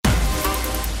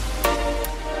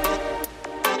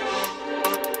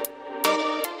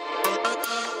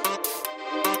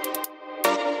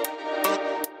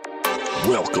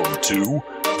Welcome to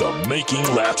the Making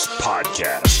Laps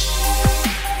Podcast.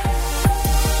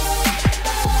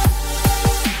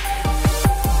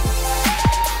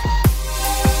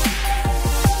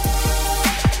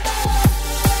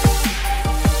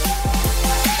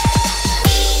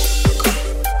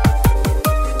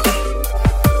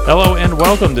 Hello and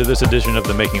welcome to this edition of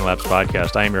the Making Laps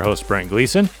Podcast. I am your host, Brent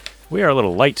Gleason. We are a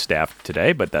little light-staffed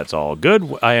today, but that's all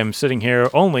good. I am sitting here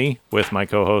only with my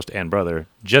co-host and brother,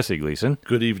 Jesse Gleason.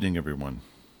 Good evening, everyone.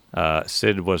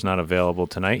 Sid was not available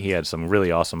tonight. He had some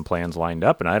really awesome plans lined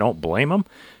up, and I don't blame him.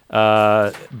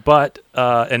 And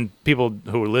people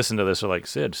who listen to this are like,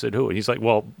 Sid who? And he's like,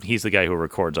 well, he's the guy who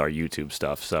records our YouTube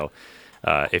stuff. So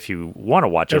if you want to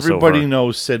watch us Everybody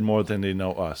knows Sid more than they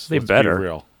know us. They Let's better. Be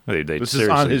real. This is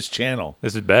on his channel.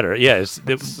 This is better. Yeah,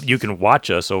 you can watch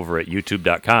us over at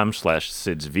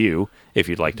youtube.com/Sid's View if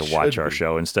you'd like to watch our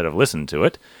show instead of listen to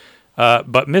it.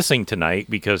 But missing tonight,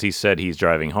 because he said he's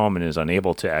driving home and is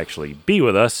unable to actually be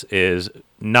with us, is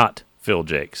not Phil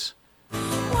Jakes.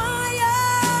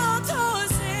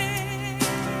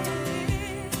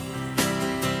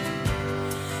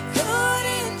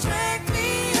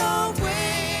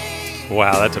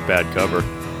 Wow, that's a bad cover.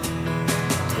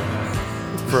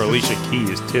 For Alicia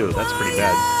Keys, too. That's pretty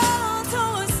bad.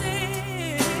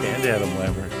 And Adam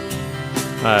Lambert.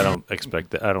 I don't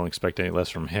expect any less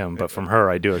from him, but from her,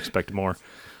 I do expect more.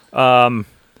 Hello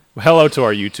to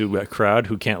our YouTube crowd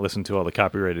who can't listen to all the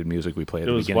copyrighted music we play at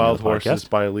the beginning of the podcast. Wild Horses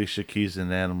by Alicia Keys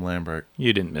and Adam Lambert.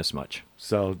 You didn't miss much.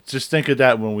 So just think of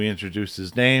that when we introduce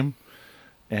his name,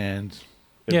 and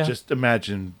just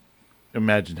imagine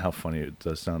how funny it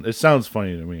does sound. It sounds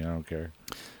funny to me. I don't care.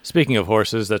 Speaking of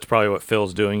horses, that's probably what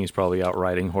Phil's doing. He's probably out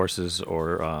riding horses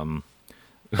or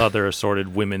other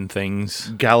assorted women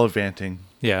things. Gallivanting.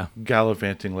 Yeah.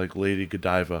 Gallivanting like Lady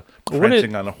Godiva,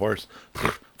 prancing on a horse.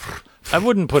 I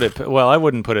wouldn't put it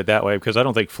that way, because I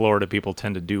don't think Florida people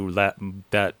tend to do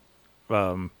that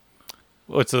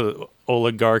what's the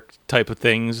oligarch type of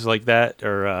things like that,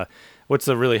 or what's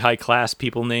the really high class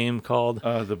people name called?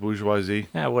 The bourgeoisie.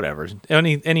 Yeah, whatever.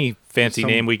 Any fancy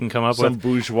name we can come up with. Some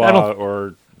bourgeois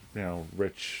or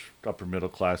rich upper middle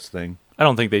class thing. I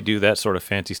don't think they do that sort of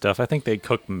fancy stuff. I think they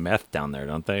cook meth down there,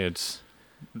 don't they? It's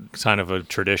kind of a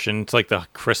tradition. It's like the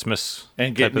Christmas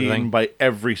and type getting of thing. Eaten by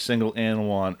every single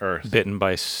animal on Earth. Bitten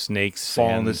by snakes.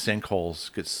 Fall in the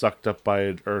sinkholes. Get sucked up by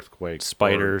an earthquake.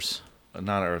 Spiders.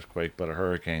 Not an earthquake, but a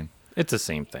hurricane. It's the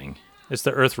same thing. It's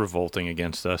the Earth revolting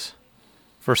against us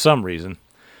for some reason.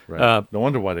 Right. No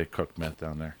wonder why they cook meth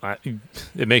down there.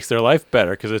 It makes their life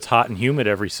better because it's hot and humid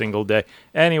every single day.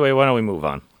 Anyway, why don't we move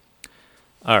on?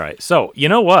 All right. So, you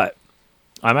know what?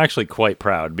 I'm actually quite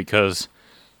proud because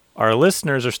our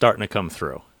listeners are starting to come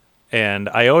through. And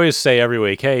I always say every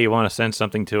week, hey, you want to send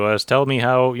something to us? Tell me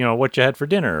what you had for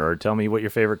dinner, or tell me what your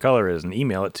favorite color is, and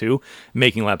email it to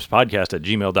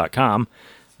makinglapspodcast@gmail.com.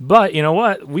 But you know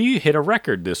what? We hit a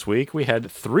record this week. We had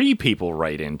 3 people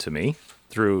write in to me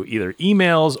through either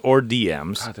emails or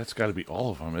DMs. God, that's got to be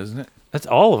all of them, isn't it? That's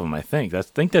all of them, I think. I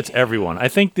think that's everyone. I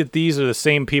think that these are the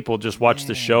same people just watch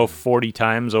the show 40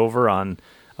 times over on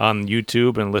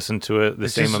YouTube and listen to it the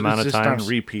same amount of times. It's just on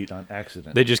repeat on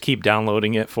accident. They just keep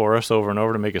downloading it for us over and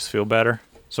over to make us feel better,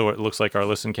 so it looks like our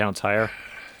listen count's higher.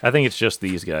 I think it's just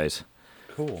these guys.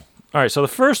 Cool. All right, so the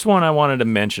first one I wanted to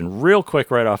mention real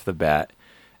quick right off the bat,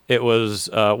 it was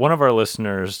one of our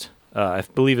listeners. I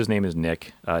believe his name is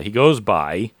Nick. He goes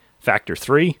by Factor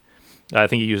 3. I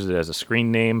think he uses it as a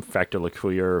screen name, Factor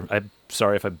Lecuyer. I'm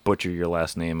sorry if I butcher your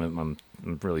last name. I'm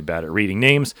really bad at reading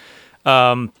names.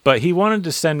 But he wanted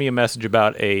to send me a message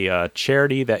about a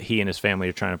charity that he and his family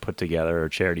are trying to put together, or a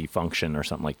charity function or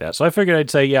something like that. So I figured I'd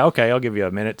say, yeah, okay, I'll give you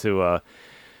a minute to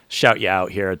shout you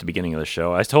out here at the beginning of the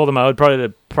show. I told him I would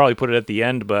probably put it at the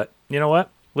end, but you know what?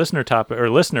 Listener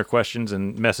questions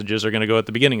and messages are going to go at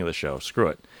the beginning of the show. Screw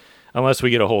it. Unless we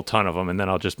get a whole ton of them, and then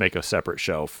I'll just make a separate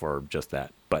show for just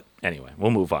that. But anyway,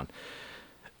 we'll move on.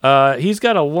 He's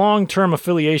got a long-term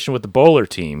affiliation with the Bowler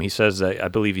team. He says, I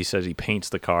believe he says he paints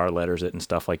the car, letters it, and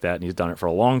stuff like that, and he's done it for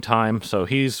a long time. So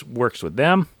he's works with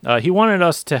them. He wanted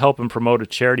us to help him promote a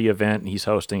charity event he's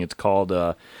hosting. It's called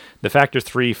the Factor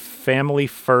 3 Family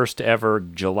First Ever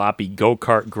Jalopy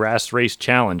Go-Kart Grass Race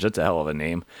Challenge. That's a hell of a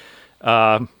name.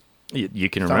 You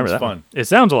can remember that. Sounds fun. It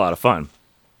sounds a lot of fun.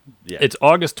 Yeah. It's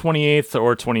August 28th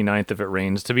or 29th if it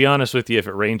rains. To be honest with you, if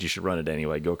it rains, you should run it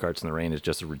anyway. Go-karts in the rain is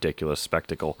just a ridiculous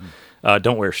spectacle.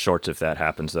 Don't wear shorts if that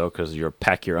happens, though, because you'll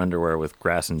pack your underwear with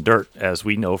grass and dirt, as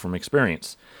we know from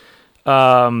experience.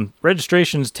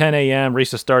 Registration's 10 a.m.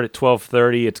 Races start at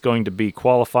 12:30. It's going to be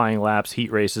qualifying laps,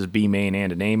 heat races, B main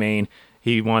and an A main.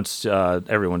 He wants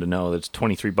everyone to know that it's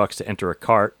 $23 to enter a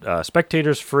cart.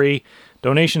 Spectators free.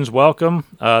 Donations welcome.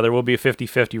 There will be a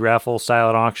 50-50 raffle,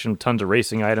 silent auction, tons of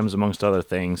racing items, amongst other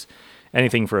things.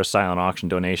 Anything for a silent auction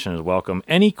donation is welcome.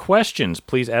 Any questions,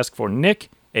 please ask for Nick,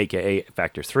 a.k.a.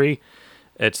 Factor 3.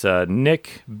 It's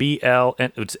Nick, B-L,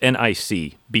 it's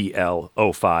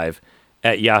NICBL05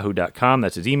 at yahoo.com.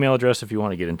 That's his email address if you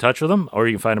want to get in touch with him. Or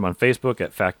you can find him on Facebook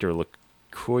at Factor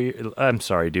I'm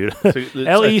sorry, dude.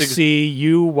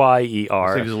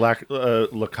 L-E-C-U-Y-E-R. I think it's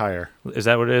Lacaire. Is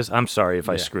that what it is? I'm sorry if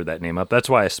I screwed that name up. That's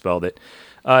why I spelled it.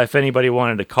 If anybody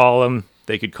wanted to call him,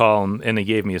 they could call him, and he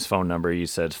gave me his phone number. He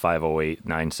said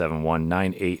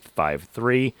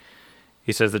 508-971-9853.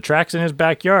 He says the track's in his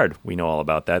backyard. We know all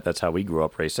about that. That's how we grew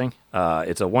up racing.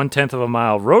 It's a 1/10 of a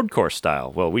mile road course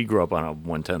style. Well, we grew up on a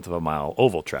 1/10 of a mile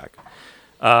oval track.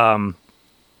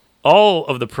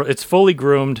 It's fully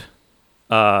groomed.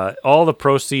 All the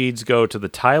proceeds go to the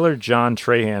Tyler John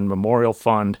Trahan Memorial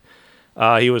Fund.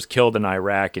 He was killed in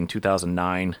Iraq in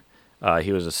 2009.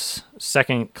 He was a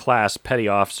second-class petty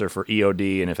officer for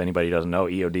EOD, and if anybody doesn't know,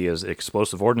 EOD is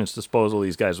explosive ordnance disposal.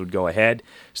 These guys would go ahead,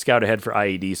 scout ahead for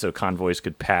IED so convoys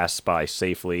could pass by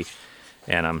safely,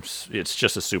 and it's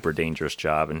just a super dangerous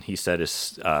job. And he said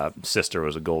his sister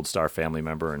was a Gold Star family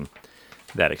member, and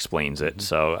that explains it.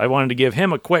 So I wanted to give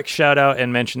him a quick shout-out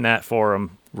and mention that for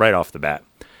him right off the bat.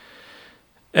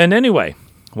 And anyway,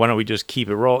 why don't we just keep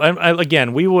it rolling?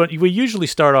 Again, we usually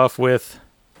start off with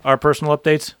our personal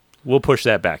updates. We'll push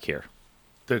that back here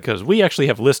because we actually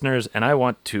have listeners, and I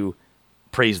want to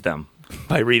praise them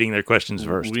by reading their questions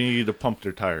first. We need to pump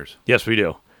their tires. Yes, we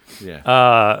do. Yeah.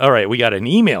 All right, we got an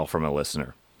email from a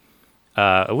listener.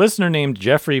 A listener named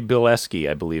Jeffrey Bileski,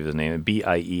 I believe his name,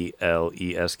 Bieleski.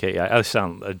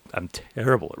 I'm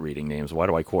terrible at reading names. Why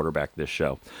do I quarterback this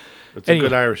show? It's a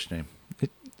good Irish name.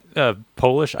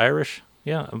 Polish, Irish?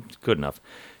 Yeah, good enough.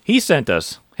 He sent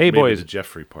us, hey Maybe boys. the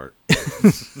Jeffrey part.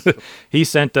 He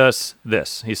sent us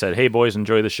this. He said, hey boys,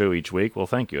 enjoy the show each week. Well,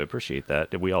 thank you. I appreciate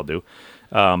that. We all do.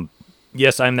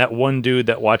 Yes, I'm that one dude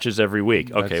that watches every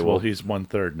week. Okay, well, he's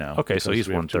 1/3 now. Okay, so he's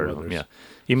 1/3 of them. Yeah,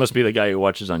 he must be the guy who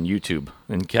watches on YouTube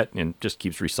and just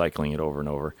keeps recycling it over and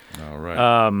over. All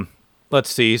right. Let's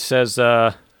see. He says,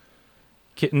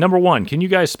 number one, can you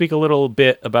guys speak a little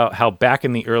bit about how back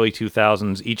in the early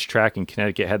 2000s, each track in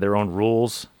Connecticut had their own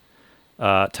rules,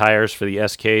 tires for the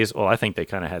SKs? Well, I think they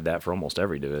kind of had that for almost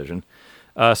every division.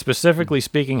 Specifically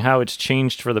speaking, how it's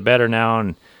changed for the better now,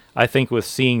 and I think with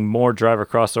seeing more driver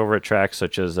crossover at tracks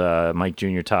such as Mike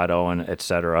Jr., Todd Owen,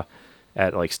 etc.,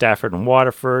 at like Stafford and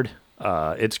Waterford,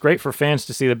 it's great for fans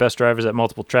to see the best drivers at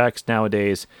multiple tracks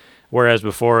nowadays, whereas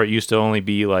before it used to only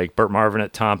be like Burt Marvin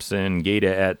at Thompson,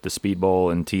 Gaeta at the Speed Bowl,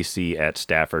 and TC at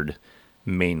Stafford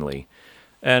mainly.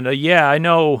 And I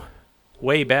know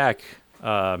way back,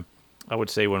 I would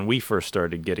say when we first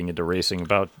started getting into racing,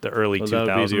 about the early 2000s.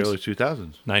 That would be the early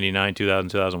 2000s. 99, 2000,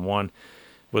 2001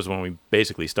 was when we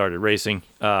basically started racing.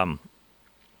 I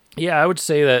would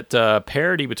say that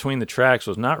parity between the tracks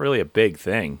was not really a big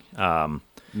thing.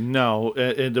 No,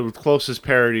 and the closest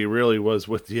parity really was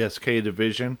with the SK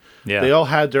division. Yeah. They all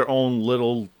had their own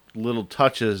little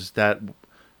touches that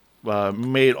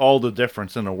made all the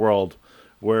difference in the world,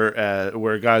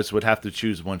 where guys would have to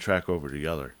choose one track over the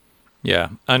other. Yeah,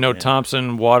 I know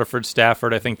Thompson, Waterford,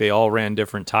 Stafford, I think they all ran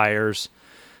different tires,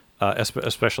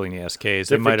 especially in the SKs.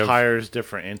 Different tires,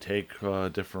 different intake,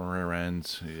 different rear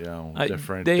ends,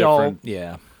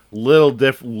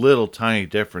 little tiny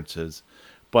differences,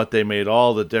 but they made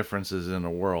all the differences in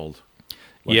the world,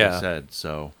 like I said,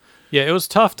 so... Yeah, it was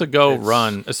tough to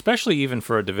run, especially even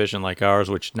for a division like ours,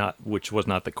 which was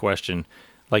not the question.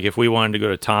 Like if we wanted to go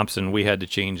to Thompson, we had to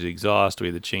change the exhaust, we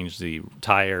had to change the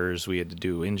tires, we had to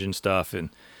do engine stuff, and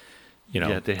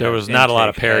there was not a lot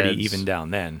of parity even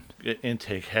down then.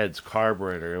 Intake heads,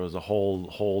 carburetor, it was a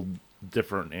whole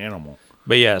different animal.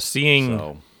 But yeah,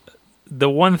 the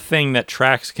one thing that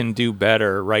tracks can do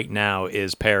better right now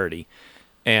is parity.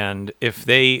 And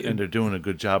they're doing a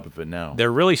good job of it now.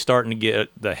 They're really starting to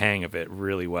get the hang of it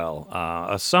really well.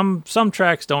 Some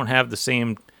tracks don't have the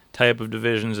same type of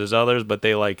divisions as others, but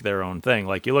they like their own thing.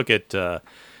 Like you look at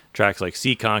tracks like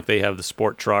Seekonk, they have the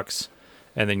sport trucks,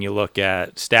 and then you look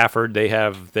at Stafford, they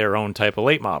have their own type of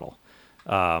late model.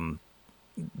 They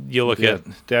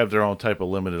have their own type of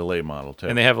limited late model too,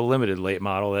 and they have a limited late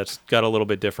model that's got a little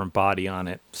bit different body on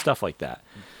it, stuff like that.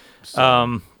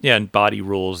 So, and body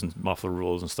rules and muffler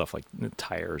rules and stuff like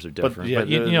tires are different.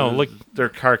 But their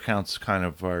car counts kind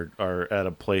of are at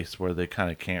a place where they kind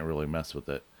of can't really mess with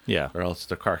it. Yeah, or else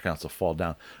the car counts will fall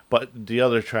down. But the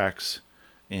other tracks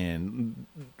and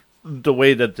the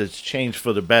way that it's changed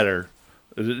for the better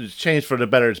It's changed for the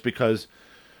better. It's because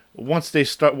once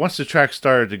the track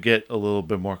started to get a little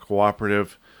bit more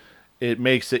cooperative, it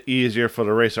makes it easier for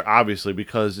the racer, obviously,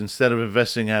 because instead of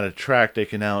investing at a track, they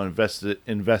can now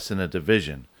invest in a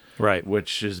division, Right.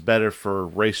 which is better for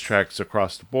racetracks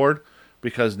across the board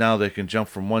because now they can jump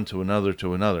from one to another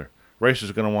to another. Racers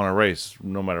are going to want to race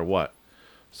no matter what.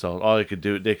 So all they could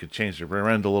do, they could change their rear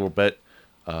end a little bit.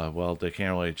 Well, they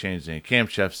can't really change any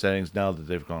camshaft settings now that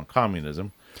they've gone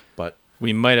communism. But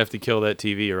We might have to kill that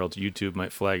TV, or else YouTube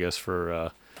might flag us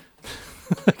for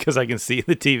because I can see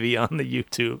the TV on the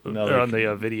YouTube or on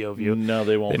the video view. no,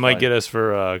 they won't. They might get us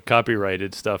for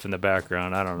copyrighted stuff in the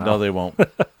background. I don't know. No, they won't.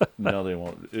 No, they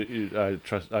won't.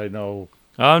 I know.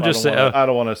 I'm just saying. I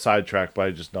don't want to sidetrack, but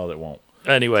I just know they won't.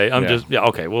 Anyway,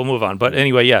 okay, we'll move on. But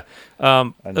anyway, yeah,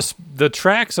 the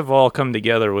tracks have all come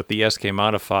together with the SK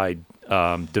Modified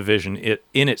division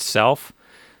in itself.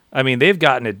 I mean, they've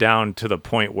gotten it down to the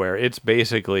point where it's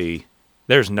basically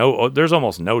there's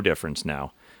almost no difference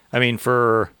now. I mean,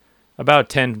 for about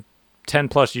 10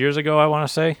 plus years ago, I want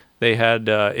to say, they had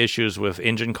issues with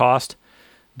engine cost,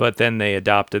 but then they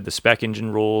adopted the spec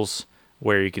engine rules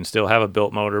where you can still have a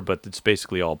built motor, but it's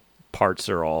basically all parts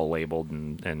are all labeled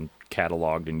and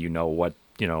cataloged, and you know what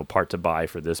part to buy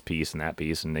for this piece and that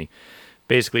piece, and they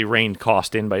basically reined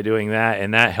cost in by doing that,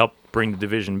 and that helped bring the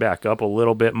division back up a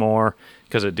little bit more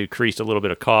because it decreased a little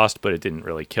bit of cost, but it didn't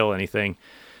really kill anything.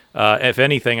 If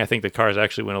anything, I think the cars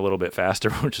actually went a little bit faster,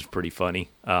 which is pretty funny.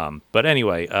 But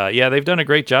anyway, yeah, they've done a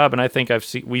great job, and I think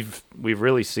we've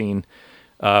really seen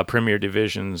Premier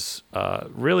divisions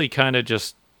really kind of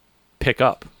just pick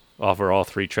up over all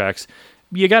three tracks.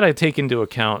 You got to take into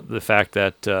account the fact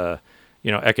that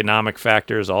economic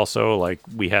factors also, like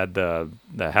we had the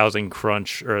housing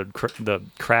crunch or the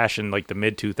crash in like the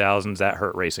mid 2000s that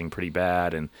hurt racing pretty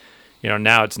bad, and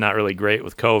now it's not really great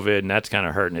with COVID, and that's kind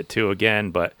of hurting it too again.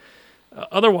 But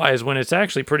otherwise, when it's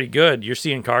actually pretty good, you're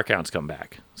seeing car counts come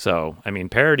back. So, I mean,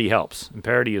 parity helps, and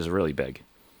parity is really big.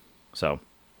 So,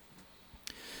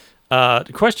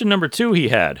 question number 2 he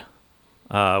had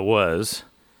was,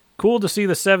 cool to see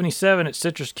the 77 at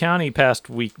Citrus County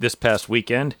this past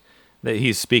weekend. That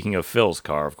he's speaking of Phil's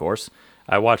car, of course.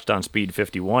 I watched on Speed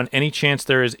 51. Any chance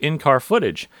there is in-car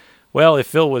footage? Well, if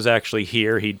Phil was actually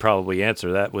here, he'd probably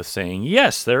answer that with saying,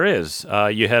 yes, there is.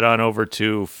 You head on over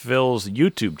to Phil's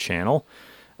YouTube channel.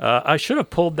 I should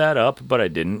have pulled that up, but I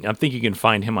didn't. I think you can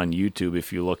find him on YouTube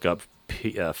if you look up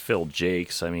Phil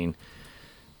Jakes. I mean,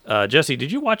 Jesse,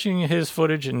 did you watch any of his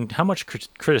footage, and how much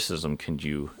criticism can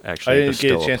you actually I didn't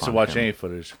get a chance to watch him? any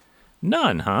footage.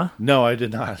 None, huh? No, I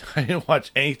did not. I didn't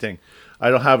watch anything. I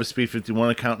don't have a Speed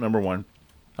 51 account, number one.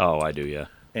 Oh, I do, yeah.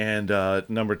 And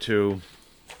number two,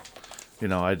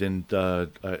 I didn't.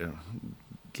 You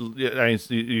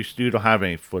don't have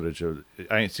any footage.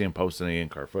 I ain't seen him post any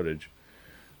in-car footage.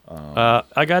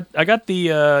 I got the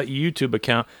YouTube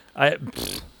account. I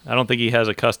don't think he has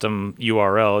a custom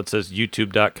URL. It says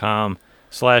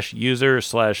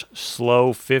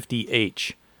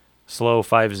youtube.com/user/slow50h,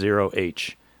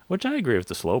 slow50h, which I agree with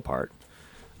the slow part.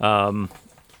 But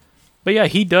yeah,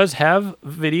 he does have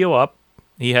video up.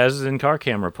 He has his in-car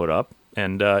camera put up.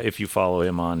 And if you follow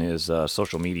him on his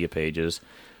social media pages,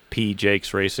 P.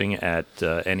 Jakes Racing at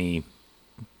any,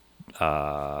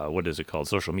 what is it called,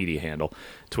 social media handle,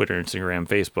 Twitter, Instagram,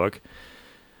 Facebook,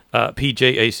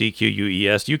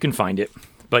 PJACQUES, you can find it.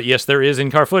 But yes, there is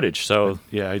in-car footage. So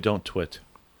yeah, I don't twit.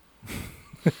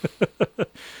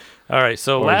 All right,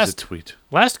 so tweet.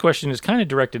 Last question is kind of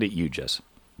directed at you, Jess.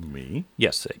 Me?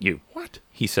 Yes, at you. What?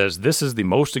 He says, this is the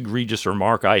most egregious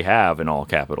remark I have in all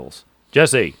capitals.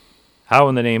 Jesse, how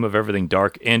in the name of everything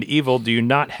dark and evil do you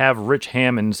not have Rich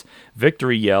Hammond's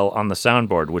victory yell on the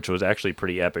soundboard, which was actually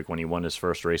pretty epic when he won his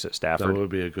first race at Stafford? That would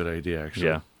be a good idea, actually.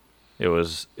 Yeah.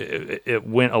 It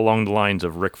went along the lines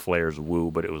of Ric Flair's woo,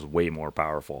 but it was way more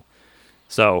powerful.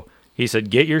 So he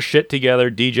said, get your shit together,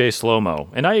 DJ Slow-Mo.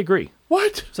 And I agree.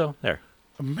 What? So there.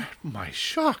 My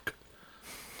shock.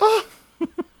 Ah.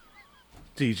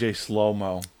 DJ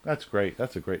Slow-Mo. That's great.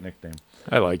 That's a great nickname.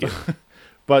 I like it.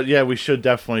 But yeah, we should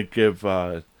definitely give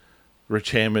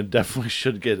Rich Hammond definitely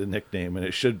should get a nickname, and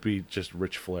it should be just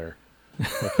Rich Flair.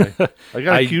 Okay. I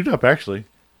got it queued up, actually.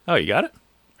 Oh, you got it?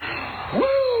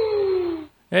 Woo!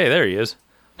 Hey, there he is.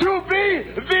 To be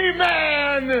the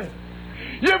man!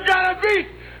 You've got to beat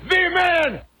the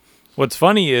man! What's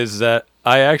funny is that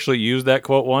I actually used that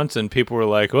quote once, and people were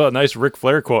like, well, nice Ric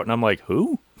Flair quote. And I'm like,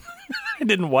 who? I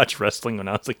didn't watch wrestling when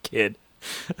I was a kid.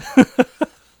 Because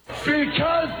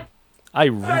I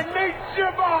the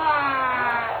nature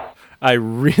boy! I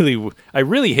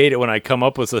really hate it when I come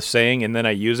up with a saying and then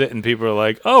I use it and people are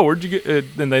like, "Oh, where'd you get it?"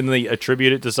 And then they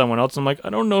attribute it to someone else. I'm like, I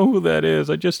don't know who that is.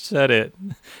 I just said it,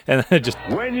 and I just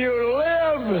When you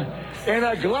live in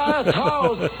a glass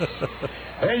house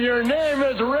and your name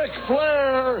is Ric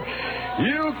Flair,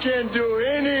 you can do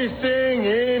anything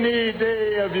any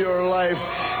day of your life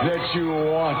that you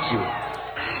want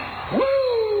to.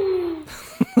 Woo!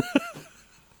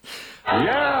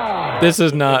 Yeah. this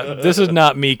is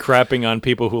not me crapping on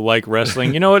people who like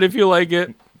wrestling. You know what? If you like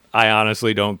it, I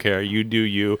honestly don't care. You do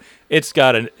you. It's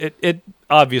got it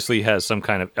obviously has some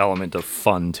kind of element of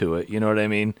fun to it. You know what I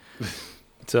mean?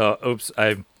 So, oops,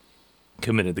 I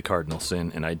committed the cardinal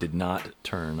sin, and I did not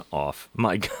turn off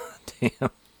my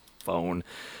goddamn phone.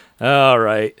 All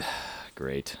right.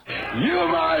 Great. You,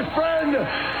 my friend,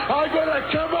 are going to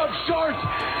come up short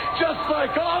just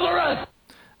like all the rest.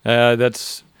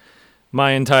 That's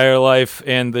my entire life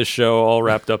and this show all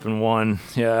wrapped up in one.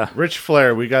 Yeah. Rich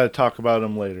Flair, we got to talk about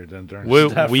him later then during the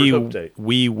Stafford update.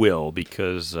 We will,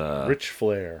 because Rich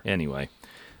Flair. Anyway.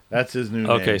 That's his new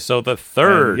name. Okay, so the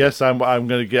third. And yes, I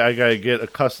gotta get a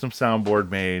custom soundboard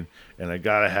made, and I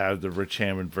gotta have the Rich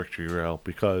Hammond Victory Rail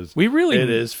because it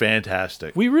is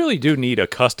fantastic. We really do need a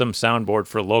custom soundboard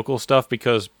for local stuff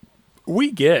because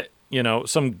we get,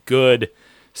 some good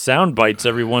sound bites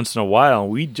every once in a while,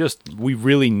 and we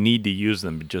really need to use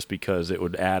them just because it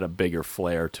would add a bigger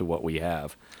flair to what we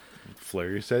have.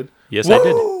 Flair, you said? Yes, woo! I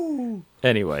did.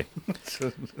 Anyway,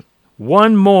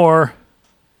 one more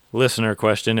listener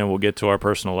question, and we'll get to our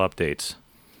personal updates.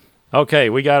 Okay,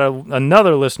 we got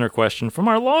another listener question from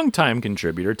our longtime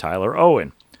contributor, Tyler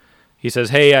Owen. He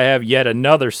says, "Hey, I have yet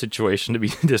another situation to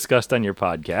be discussed on your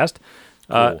podcast.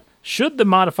 Cool. Should the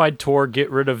modified tour get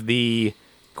rid of the,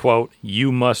 quote,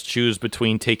 you must choose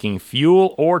between taking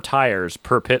fuel or tires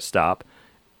per pit stop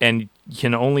and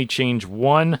can only change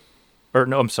one..." Or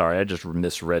no, I'm sorry, I just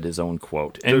misread his own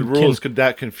quote. And the rules could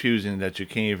that confusing that you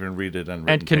can't even read it on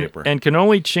written paper. And can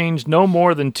only change no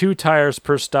more than 2 tires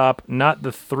per stop, not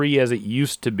the 3 as it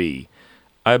used to be.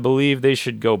 I believe they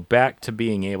should go back to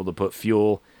being able to put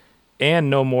fuel and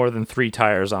no more than 3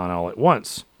 tires on all at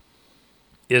once.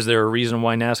 Is there a reason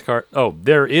why NASCAR... Oh,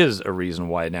 there is a reason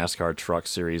why NASCAR Truck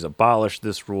Series abolished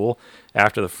this rule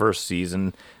after the first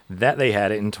season that they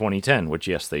had it in 2010, which,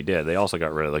 yes, they did. They also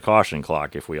got rid of the caution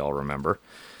clock, if we all remember.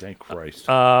 Thank Christ.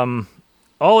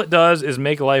 All it does is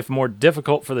make life more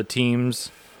difficult for the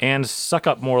teams and suck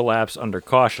up more laps under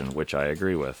caution, which I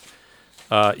agree with.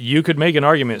 You could make an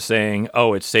argument saying,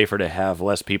 oh, it's safer to have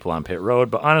less people on pit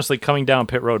road, but honestly, coming down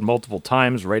pit road multiple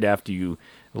times right after you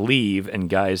leave and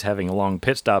guys having long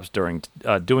pit stops during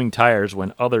doing tires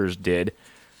when others did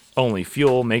only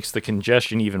fuel makes the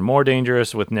congestion even more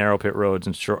dangerous with narrow pit roads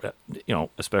and short,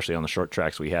 especially on the short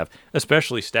tracks we have,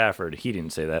 especially Stafford. He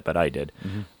didn't say that, but I did.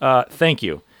 Mm-hmm. Thank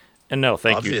you. And no,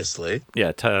 thank Obviously. you.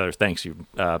 Yeah, Tyler, thanks you.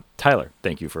 Tyler,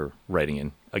 thank you for writing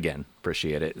in again.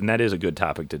 Appreciate it. And that is a good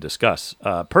topic to discuss.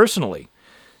 Personally,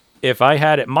 if I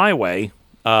had it my way,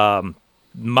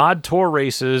 mod tour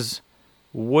races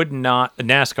would not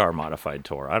NASCAR modified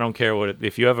tour. I don't care what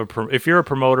if you're a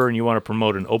promoter and you want to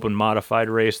promote an open modified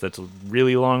race that's a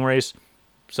really long race,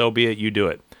 so be it. You do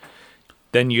it.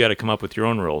 Then you got to come up with your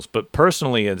own rules. But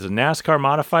personally, as a NASCAR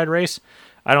modified race,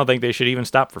 I don't think they should even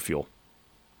stop for fuel.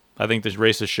 I think these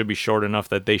races should be short enough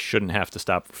that they shouldn't have to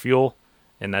stop for fuel,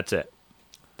 and that's it.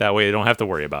 That way, they don't have to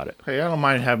worry about it. Hey, I don't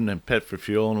mind having them pit for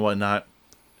fuel and whatnot.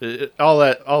 All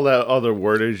that other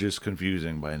wordage is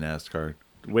confusing by NASCAR.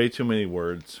 Way too many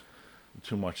words,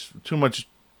 too much,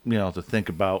 to think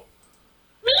about.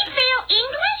 We fail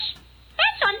English?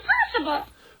 That's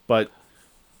impossible. But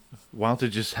why don't they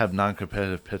just have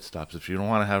non-competitive pit stops? If you don't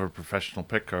want to have a professional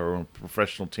pit car or a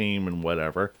professional team and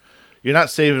whatever, you're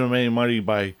not saving them any money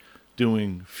by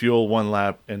doing fuel one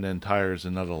lap and then tires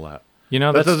another lap.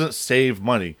 That doesn't save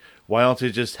money. Why don't they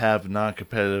just have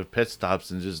non-competitive pit stops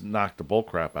and just knock the bull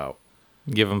crap out?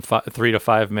 Give them 3 to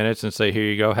 5 minutes and say, here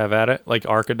you go, have at it, like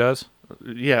ARCA does?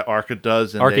 Yeah, ARCA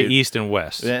does. And ARCA East and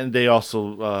West. And they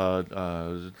also,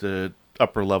 the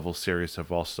upper level series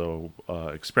have also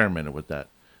experimented with that.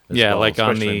 Yeah, well, like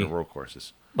on the road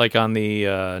courses. Like on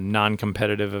the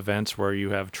non-competitive events where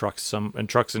you have trucks in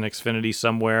Xfinity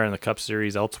somewhere and the Cup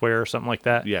Series elsewhere or something like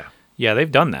that. Yeah. Yeah,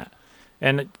 they've done that.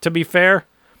 And to be fair,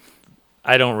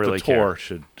 I don't really care. The tour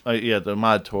should... the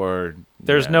mod tour...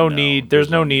 There's no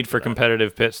need for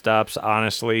competitive pit stops,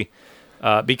 honestly,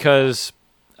 because,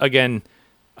 again,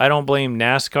 I don't blame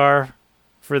NASCAR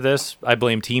for this. I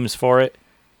blame teams for it.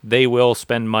 They will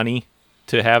spend money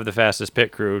to have the fastest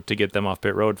pit crew to get them off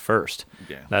pit road first.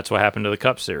 Yeah. That's what happened to the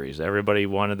Cup Series. Everybody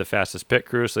wanted the fastest pit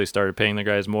crew, so they started paying the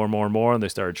guys more and more and more, and they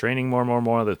started training more and more and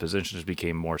more. The positions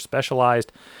became more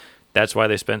specialized. That's why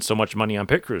they spent so much money on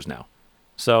pit crews now.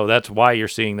 So that's why you're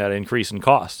seeing that increase in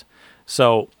cost.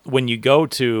 So when you go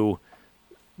to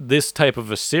this type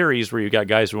of a series where you got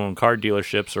guys who own car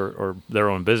dealerships or their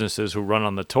own businesses who run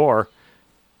on the tour,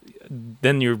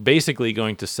 then you're basically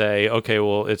going to say, okay,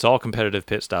 well, it's all competitive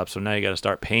pit stops, so now you got to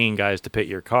start paying guys to pit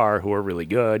your car who are really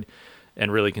good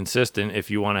and really consistent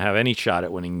if you want to have any shot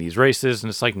at winning these races. And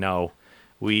it's like, no,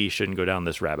 we shouldn't go down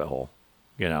this rabbit hole.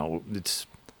 You know,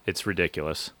 it's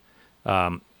ridiculous.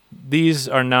 These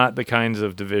are not the kinds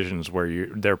of divisions where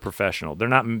they're professional. They're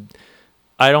not.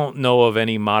 I don't know of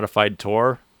any modified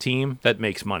tour team that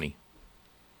makes money.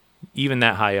 Even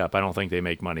that high up, I don't think they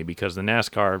make money because the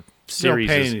NASCAR series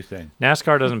They don't pay anything.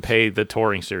 NASCAR doesn't pay the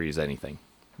touring series anything.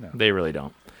 No. They really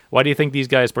don't. Why do you think these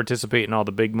guys participate in all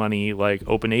the big money like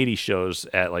Open 80 shows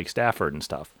at like Stafford and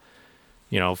stuff?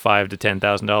 You know, $5,000 to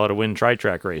 $10,000 to win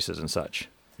tri-track races and such.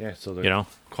 Yeah, so their You know?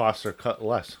 costs are cut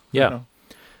less. Yeah. You know?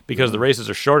 Because the races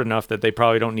are short enough that they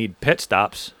probably don't need pit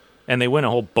stops, and they win a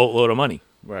whole boatload of money.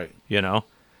 Right. You know,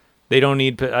 they don't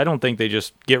need. I don't think they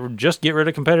just get rid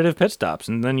of competitive pit stops,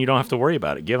 and then you don't have to worry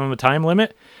about it. Give them a time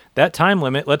limit. That time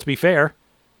limit, let's be fair,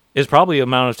 is probably the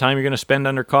amount of time you're going to spend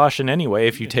under caution anyway.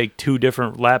 If you take 2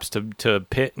 different laps to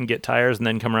pit and get tires, and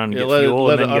then come around and get fuel,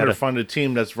 let and an then underfunded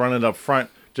team that's running up front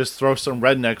just throw some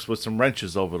rednecks with some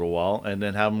wrenches over the wall, and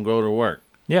then have them go to work.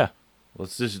 yeah.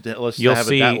 Let's You'll have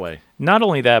see. it that way. Not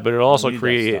only that, but it'll also need that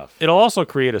create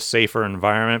stuff. a safer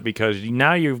environment because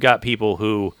now you've got people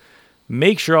who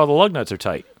make sure all the lug nuts are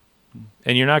tight,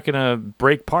 and you're not going to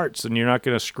break parts, and you're not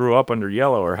going to screw up under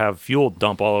yellow or have fuel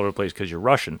dump all over the place because you're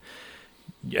rushing.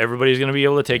 Everybody's going to be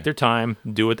able to take their time,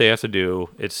 do what they have to do.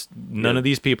 It's none of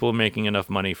these people are making enough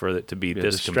money for it to be The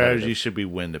this strategy competitive. should be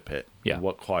win the pit. Yeah.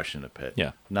 What caution to pit.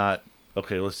 Yeah. Not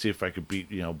okay. Let's see if I could beat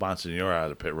Bonsignore out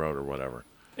of the pit road or whatever.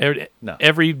 No.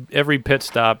 Every pit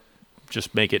stop,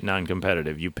 just make it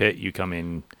non-competitive. You pit, you come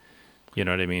in. You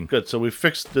know what I mean? Good. So we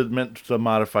fixed the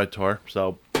modified tour.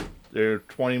 So they're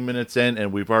 20 minutes in,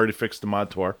 and we've already fixed the mod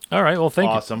tour. All right. Well,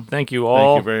 thank Awesome. you. Thank you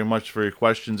all. Thank you very much for your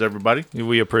questions, everybody.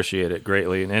 We appreciate it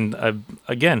greatly. And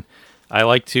again, I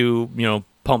like to,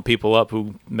 pump people up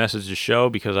who message the show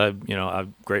because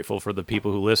I'm grateful for the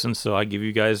people who listen. So I give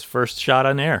you guys first shot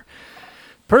on air.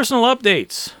 Personal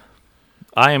updates.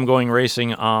 I am going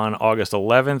racing on August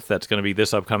 11th. That's going to be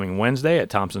this upcoming Wednesday at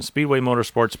Thompson Speedway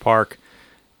Motorsports Park.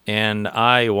 And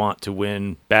I want to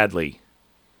win badly.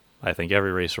 I think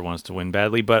every racer wants to win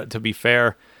badly. But to be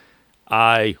fair,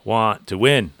 I want to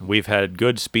win. We've had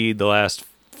good speed the last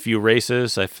few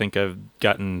races. I think I've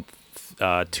gotten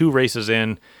 2 races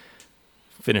in,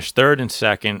 finished 3rd and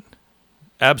 2nd,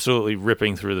 absolutely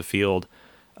ripping through the field.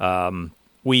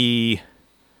 We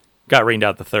got rained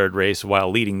out the 3rd race while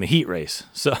leading the heat race.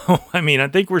 So, I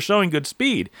think we're showing good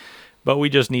speed, but we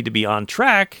just need to be on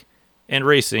track and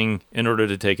racing in order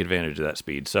to take advantage of that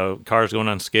speed. So, cars going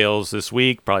on scales this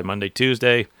week, probably Monday,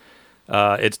 Tuesday.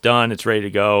 It's done. It's ready to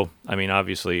go.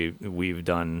 Obviously, we've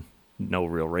done no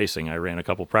real racing. I ran a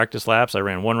couple practice laps. I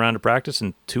ran 1 round of practice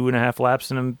and 2.5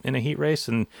 laps in a heat race,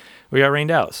 and we got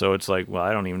rained out. So it's like, well,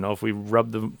 I don't even know if we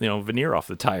rubbed the veneer off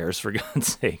the tires, for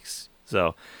God's sakes.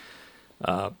 So,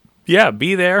 yeah,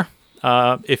 be there.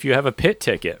 If you have a pit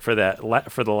ticket for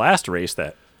the last race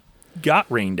that got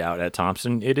rained out at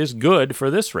Thompson, it is good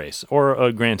for this race, or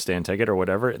a grandstand ticket or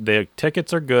whatever. The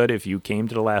tickets are good if you came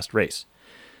to the last race.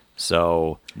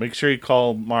 So Make sure you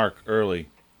call Mark early.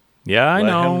 yeah, I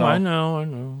Let him know.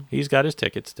 know. He's got his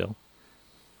ticket still.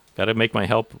 Got to make my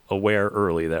help aware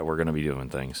early that we're going to be doing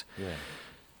things. Yeah.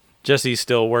 Jesse's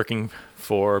still working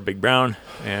for Big Brown,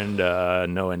 and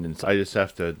no end in sight. I just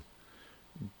have to,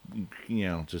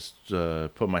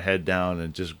 put my head down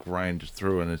and just grind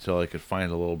through it until I could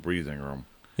find a little breathing room.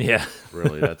 Yeah.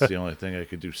 Really, that's the only thing I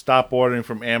could do. Stop ordering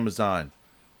from Amazon.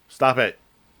 Stop it.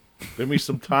 Give me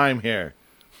some time here.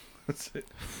 That's it.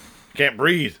 Can't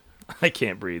breathe. I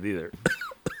can't breathe either.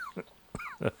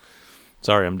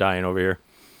 Sorry, I'm dying over here.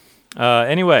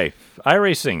 Anyway,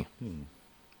 iRacing.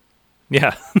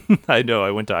 Yeah, I know.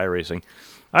 I went to iRacing.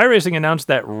 iRacing announced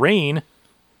that Rain,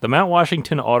 the Mount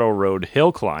Washington Auto Road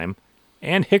Hill Climb,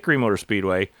 and Hickory Motor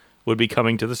Speedway would be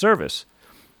coming to the service.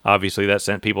 Obviously, that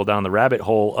sent people down the rabbit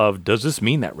hole of, does this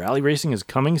mean that rally racing is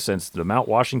coming since the Mount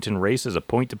Washington race is a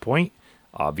point-to-point?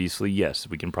 Obviously, yes.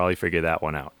 We can probably figure that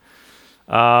one out.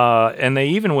 And they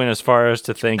even went as far as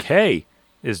to think, hey,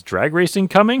 is drag racing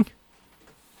coming?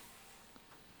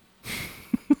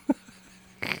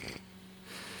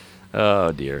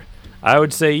 Oh, dear. I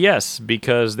would say yes,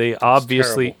 because they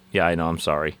obviously... terrible. Yeah, I know, I'm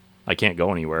sorry. I can't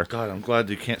go anywhere. God, I'm glad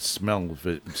you can't smell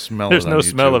it. There's no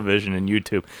smell-o-vision in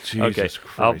YouTube. Jesus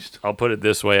I'll Christ. put it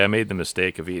this way. I made the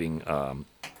mistake of eating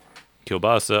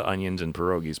kielbasa, onions, and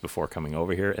pierogies before coming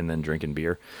over here and then drinking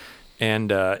beer.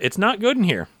 And it's not good in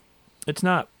here. It's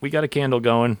not. We got a candle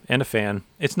going and a fan.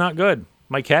 It's not good.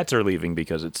 My cats are leaving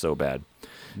because it's so bad.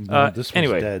 This one's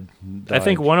anyway, dead. I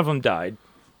think Died. one of them died.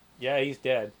 Yeah, he's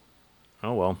dead.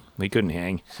 Oh, well. He couldn't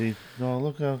hang. See, no,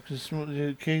 look out.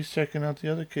 Kay's checking out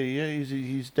the other Kay. Yeah,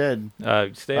 he's dead.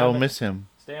 Stay I'll on miss him.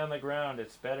 Stay on the ground.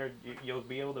 It's better. You'll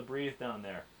be able to breathe down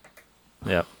there.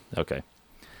 Yep. Okay.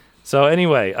 So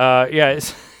anyway,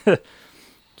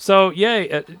 so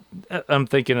yeah, I'm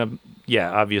thinking of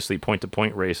obviously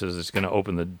point-to-point races is going to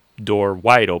open the door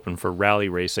wide open for rally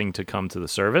racing to come to the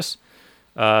service.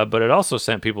 But it also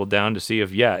sent people down to see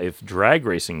if drag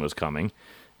racing was coming.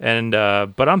 And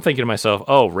but I'm thinking to myself,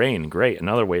 oh, rain, great,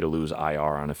 another way to lose IR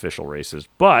on official races.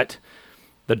 But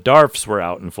the DARFs were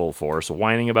out in full force,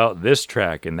 whining about this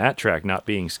track and that track not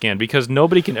being scanned, because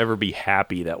nobody can ever be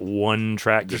happy that one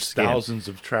track gets There's scanned. thousands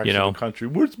of tracks You know? in the country.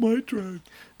 Where's my track?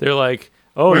 They're like,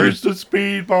 oh, Where's the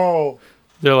speedball?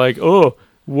 they're like, oh,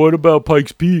 what about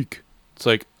Pikes Peak? It's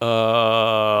like,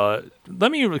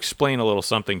 let me explain a little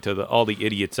something to all the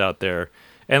idiots out there.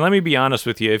 And let me be honest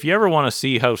with you. If you ever want to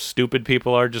see how stupid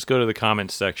people are, just go to the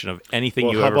comments section of anything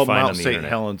Well, you how ever about find Mount on the St. internet.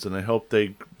 Helens? And I hope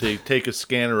they take a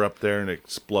scanner up there and it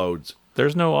explodes.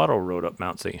 There's no auto road up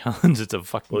Mount St. Helens. It's a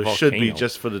fucking Well, it volcano. should be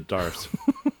just for the DARFs.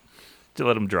 to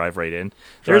let them drive right in.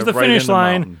 There's the Drive right finish in the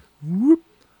line. mountain.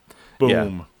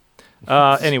 Boom.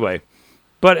 Anyway,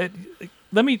 but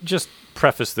let me just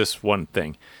preface this one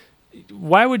thing.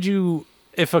 Why would you,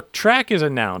 if a track is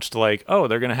announced like, oh,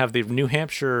 they're going to have the New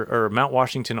Hampshire or Mount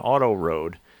Washington Auto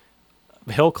Road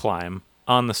hill climb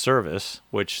on the service,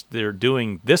 which they're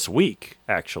doing this week,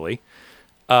 actually,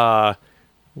 why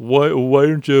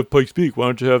don't you have Pikes Peak? Why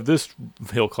don't you have this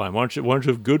hill climb? Why don't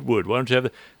you have Goodwood? Why don't you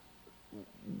have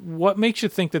what makes you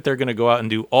think that they're going to go out and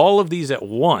do all of these at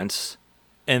once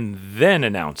and then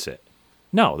announce it?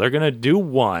 No, they're going to do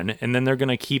one, and then they're going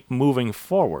to keep moving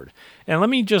forward. And let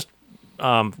me just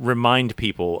remind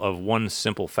people of one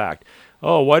simple fact.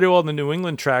 Oh, why do all the New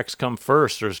England tracks come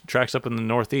first? There's tracks up in the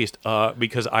Northeast.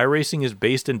 Because iRacing is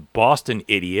based in Boston,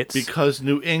 idiots. Because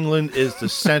New England is the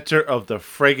center of the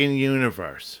friggin'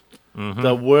 universe. Mm-hmm.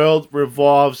 The world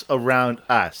revolves around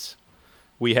us.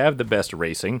 We have the best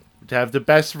racing. To have the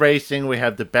best racing, we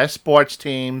have the best sports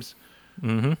teams.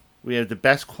 Mm-hmm. We have the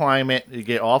best climate. You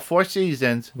get all 4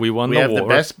 seasons. We won we the have war. the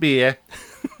best beer.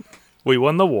 We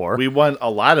won the war. We won a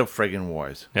lot of friggin'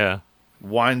 wars. Yeah.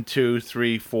 1, 2,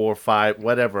 3, 4, 5,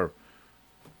 whatever.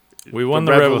 We won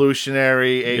the the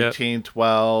Revolutionary, Yep.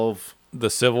 1812. the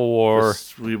Civil War.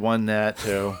 We won that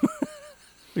too.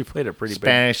 We played it pretty big.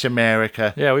 Spanish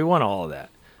America. Yeah, we won all of that.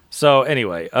 So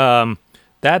anyway,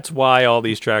 that's why all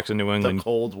these tracks in New The England.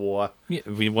 Cold War. Yeah,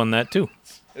 we won that too,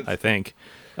 I think.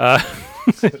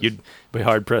 You'd be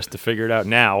hard pressed to figure it out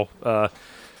now.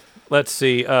 Let's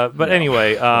see. But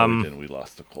anyway, No, we didn't. We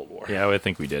lost the Cold War. yeah, I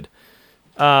think we did.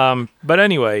 But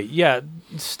anyway, yeah,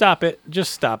 stop it.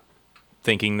 Just stop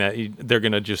thinking that they're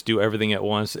gonna just do everything at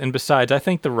once. And besides, I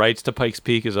think the rights to Pikes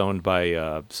Peak is owned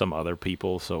by some other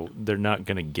people, so they're not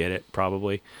gonna get it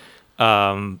probably.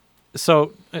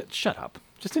 So shut up.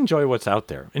 Just enjoy what's out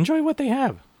there. Enjoy what they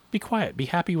have. Be quiet. Be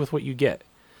happy with what you get.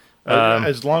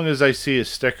 As long as I see a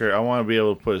sticker, I want to be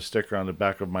able to put a sticker on the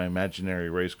back of my imaginary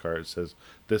race car. It says,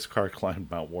 "This car climbed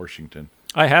Mount Washington."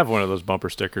 I have one of those bumper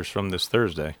stickers from this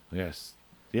Thursday. Yes.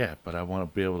 Yeah, but I want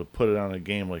to be able to put it on a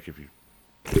game like if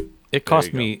you... It cost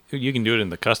you go. me. You can do it in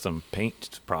the custom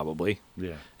paint, probably.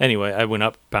 Yeah. Anyway, I went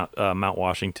up Mount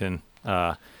Washington,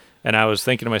 and I was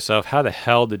thinking to myself, how the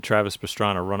hell did Travis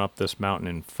Pastrana run up this mountain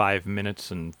in 5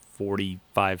 minutes and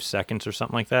 45 seconds or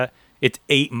something like that? It's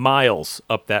 8 miles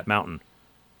up that mountain.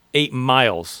 8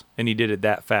 miles, and he did it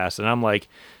that fast. And I'm like,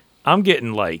 I'm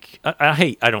getting like,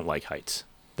 I don't like heights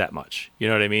that much. You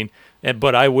know what I mean?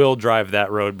 But I will drive that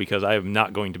road because I am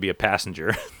not going to be a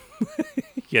passenger.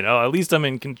 You know, at least I'm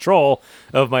in control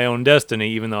of my own destiny,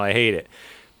 even though I hate it.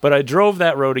 But I drove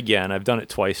that road again. I've done it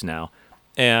twice now.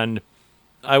 And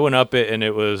I went up it, and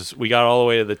we got all the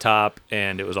way to the top,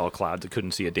 and it was all clouds. I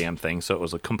couldn't see a damn thing, so it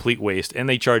was a complete waste. And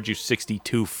they charge you $62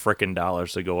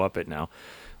 frickin' to go up it now.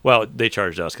 Well, they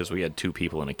charged us because we had 2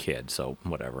 people and a kid, so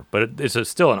whatever. But it's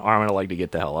still an arm and a leg to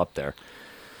get the hell up there.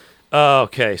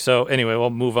 Okay, so anyway, we'll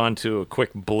move on to a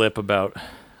quick blip about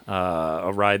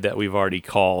a ride that we've already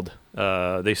called.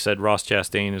 They said Ross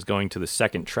Chastain is going to the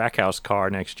second Trackhouse car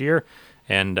next year,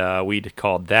 and we'd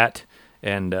called that.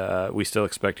 And we still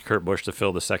expect Kurt Busch to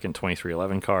fill the second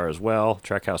 2311 car as well.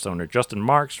 Trackhouse owner Justin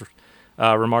Marks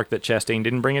remarked that Chastain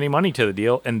didn't bring any money to the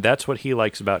deal, and that's what he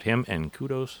likes about him, and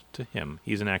kudos to him.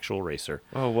 He's an actual racer.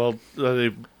 Oh, well,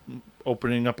 they're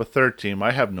opening up a third team.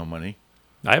 I have no money.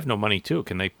 I have no money, too.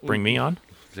 Can they bring me on?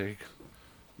 There you go.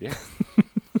 Yeah.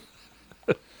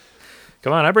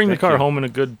 Come on, I bring Thank the car you. home in a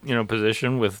good,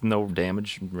 position with no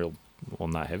damage,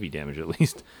 not heavy damage at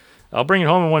least. I'll bring it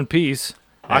home in one piece.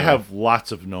 I have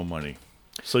lots of no money,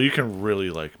 so you can really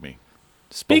like me.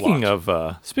 Speaking lot.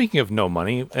 of no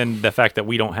money and the fact that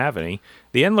we don't have any,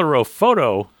 the Enlaro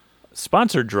Photo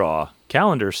sponsor draw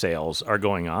calendar sales are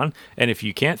going on, and if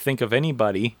you can't think of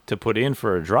anybody to put in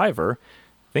for a driver,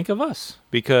 think of us,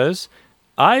 because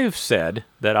I've said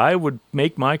that I would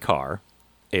make my car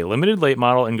a limited late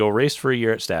model and go race for a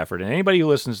year at Stafford, and anybody who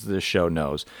listens to this show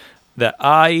knows that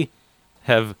I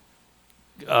have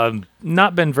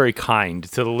not been very kind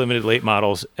to the limited late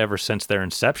models ever since their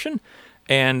inception.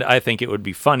 And I think it would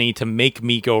be funny to make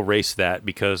me go race that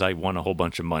because I won a whole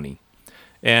bunch of money.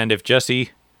 And if Jesse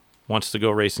wants to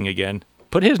go racing again,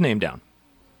 put his name down.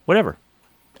 Whatever.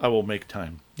 I will make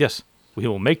time. Yes, we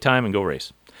will make time and go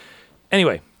race.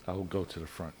 Anyway. I will go to the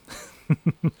front.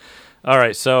 All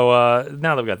right, so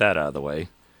now that we've got that out of the way,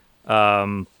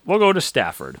 we'll go to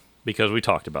Stafford because we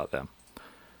talked about them.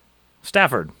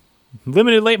 Stafford,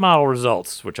 limited late model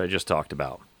results, which I just talked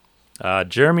about.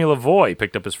 Jeremy Lavoie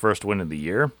picked up his first win of the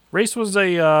year. Race was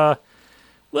a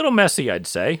little messy, I'd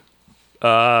say.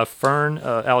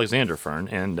 Alexander Fern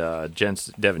and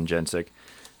Devin Jensick,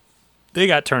 they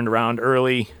got turned around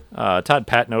early. Todd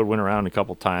Patnode went around a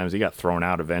couple times. He got thrown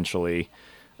out eventually.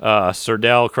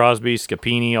 Serdell, Crosby,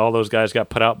 Scapini, all those guys got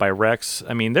put out by Rex.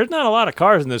 I mean, there's not a lot of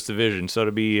cars in this division, so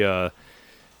to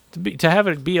have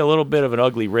it be a little bit of an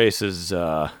ugly race is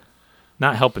not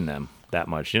helping them that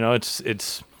much.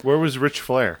 It's Where was Rich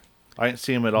Flair? I didn't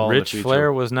see him at all. Rich in the Flair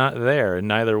feature. was not there, and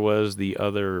neither was the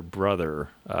other brother,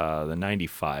 the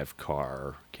 95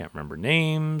 car. Can't remember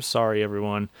names. Sorry,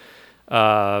 everyone.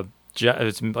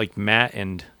 It's like Matt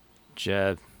and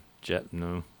Jet.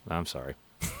 No, I'm sorry.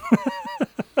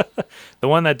 The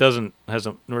one that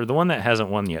hasn't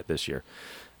won yet this year.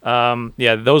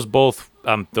 Yeah, those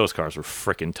cars were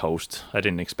frickin' toast. I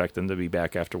didn't expect them to be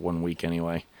back after 1 week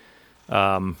anyway.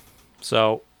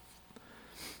 So,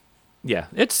 yeah,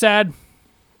 it's sad,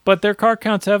 but their car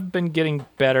counts have been getting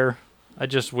better. I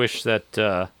just wish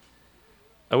that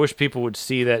I wish people would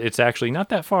see that it's actually not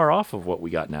that far off of what we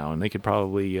got now, and they could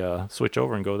probably switch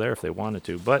over and go there if they wanted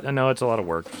to. But I know it's a lot of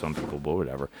work for some people, but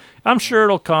whatever. I'm sure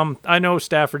it'll come. I know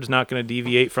Stafford's not going to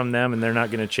deviate from them, and they're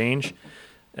not going to change.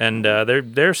 And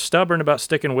they're stubborn about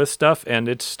sticking with stuff, and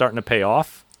it's starting to pay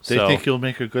off. They think you'll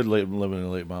make a good late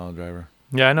model driver.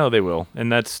 Yeah, I know they will,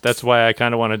 and that's why I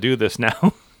kind of want to do this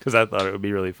now, because I thought it would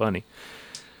be really funny.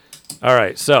 All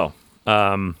right, so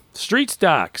street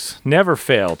stocks never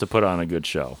fail to put on a good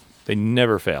show. They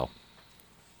never fail.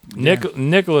 Yeah.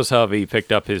 Nicholas Hovey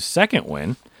picked up his second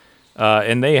win,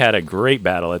 and they had a great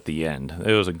battle at the end.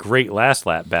 It was a great last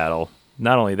lap battle.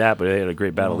 Not only that, but they had a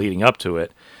great battle leading up to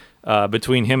it.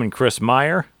 Between him and Chris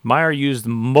Meyer. Meyer used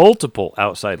multiple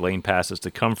outside lane passes to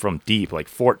come from deep, like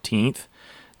 14th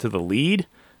to the lead.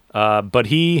 But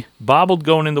he bobbled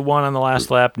going into one on the last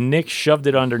lap. Nick shoved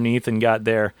it underneath and got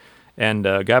there and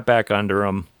got back under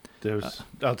him.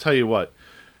 I'll tell you what.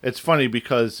 It's funny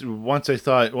because once Nick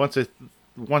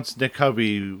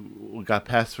Hovey got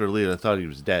past for the lead, I thought he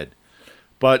was dead.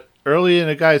 But early in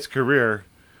a guy's career,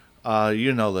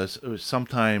 you know this,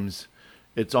 sometimes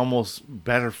it's almost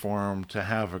better for him to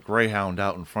have a greyhound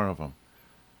out in front of him.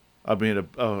 I mean,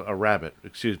 a rabbit,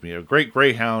 excuse me. A great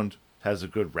greyhound has a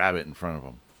good rabbit in front of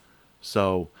him.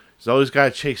 So he's always got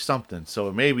to chase something. So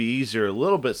it may be easier a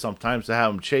little bit sometimes to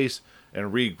have him chase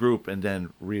and regroup and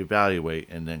then reevaluate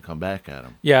and then come back at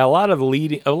him. Yeah, a lot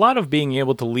of being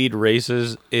able to lead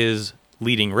races is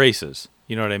leading races.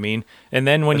 You know what I mean? And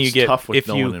then when you get tough with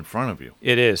no one in front of you.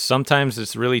 It is. Sometimes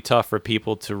it's really tough for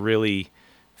people to really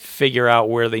figure out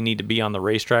where they need to be on the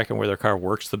racetrack and where their car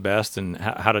works the best and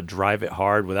how to drive it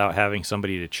hard without having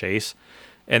somebody to chase.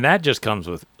 And that just comes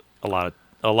with a lot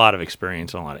of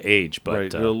experience and a lot of age.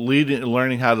 But right.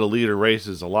 Learning how to lead a race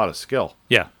is a lot of skill.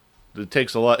 Yeah. It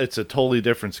takes a lot. It's a totally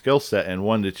different skill set and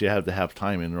one that you have to have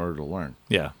time in order to learn.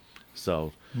 Yeah.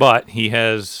 So, but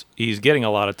he's getting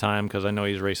a lot of time because I know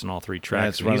he's racing all three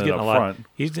tracks. And he's getting front.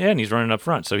 He's running up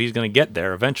front, so he's going to get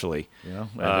there eventually. Yeah.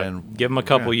 And then, give him a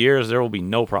couple years, there will be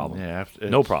no problem. Yeah.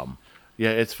 No problem.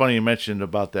 Yeah, it's funny you mentioned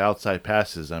about the outside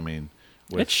passes. I mean,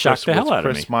 it shocked the hell out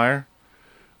of me. Chris Meyer.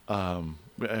 I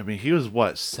mean, he was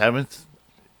what, 7th,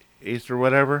 8th, or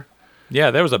whatever. Yeah,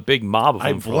 there was a big mob of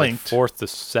I them from like blinked. 4th to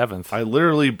 7th. I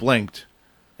literally blinked,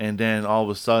 and then all of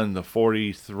a sudden the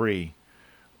 43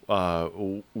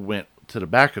 went to the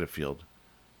back of the field.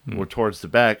 We're towards the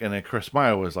back, and then Chris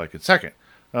Meyer was like in second.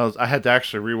 I had to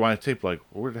actually rewind the tape, like,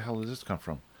 where the hell did this come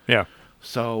from? Yeah.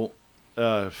 So,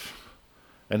 and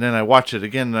then I watch it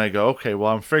again, and I go, okay,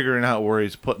 well, I'm figuring out where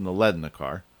he's putting the lead in the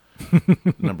car.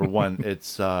 Number one,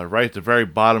 it's right at the very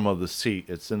bottom of the seat.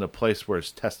 It's in the place where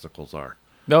his testicles are.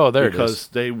 No, there Because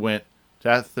it is.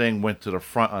 that thing went to the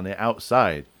front on the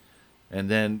outside, and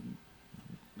then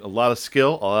a lot of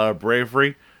skill, a lot of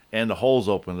bravery, and the holes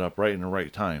opened up right in the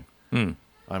right time.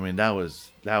 I mean, that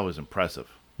was impressive.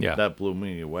 Yeah. That blew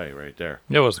me away right there.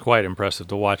 It was quite impressive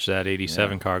to watch that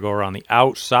 87 car go around the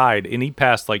outside, and he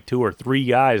passed like 2 or 3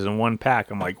 guys in one pack.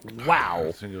 I'm like, wow.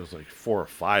 I think it was like 4 or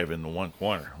 5 in the one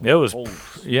corner. It was, Holy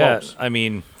yeah. smokes. I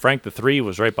mean, Frank the 3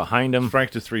 was right behind him.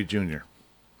 Frank the 3 Jr.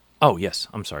 Oh, yes.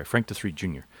 I'm sorry. Frank the 3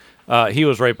 Jr. He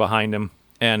was right behind him,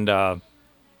 and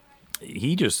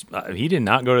he did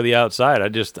not go to the outside.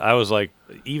 I was like,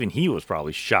 even he was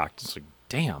probably shocked. It's like,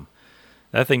 damn.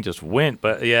 That thing just went,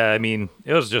 but yeah, I mean,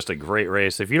 it was just a great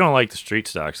race. If you don't like the street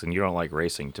stocks, then you don't like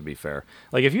racing, to be fair.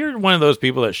 Like, if you're one of those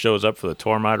people that shows up for the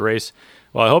Tour Mod race,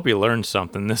 well, I hope you learned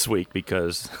something this week,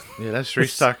 because Yeah, that street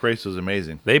stock race was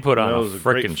amazing. they put on You know, a it was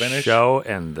great freaking finish. show,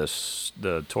 and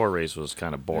the Tour race was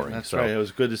kind of boring. That's so, right. It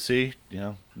was good to see. You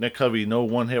know, Nick Covey, no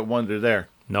one-hit wonder there.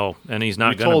 No, and he's not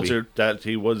We going to told be. you that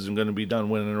he wasn't going to be done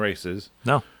winning races.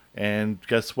 No. And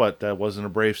guess what? That wasn't a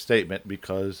brave statement,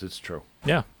 because it's true.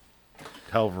 Yeah.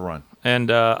 Hell of a run. And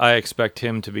I expect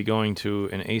him to be going to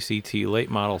an ACT late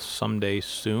model someday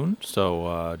soon,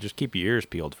 so just keep your ears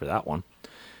peeled for that one.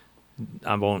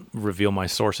 I won't reveal my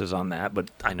sources on that,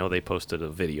 but I know they posted a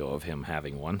video of him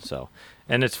having one. So,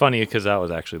 and it's funny because I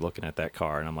was actually looking at that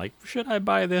car, and I'm like, should I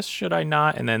buy this? Should I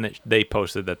not? And then they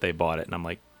posted that they bought it, and I'm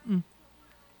like,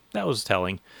 that was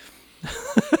telling.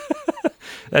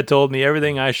 That told me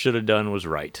everything I should have done was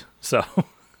right. So,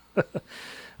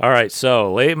 all right,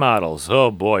 so late models. Oh,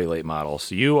 boy, late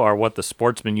models. You are what the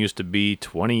Sportsman used to be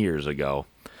 20 years ago.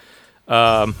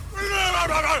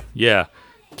 Yeah.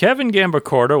 Kevin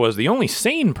Gambacorda was the only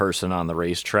sane person on the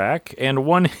racetrack and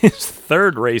won his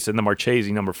 3rd race in the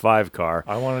Marchese number 5 car.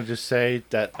 I want to just say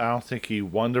that I don't think he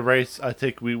won the race. I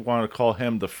think we want to call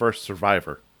him the first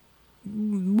survivor.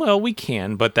 Well, we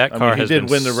can, but that I car mean, he has did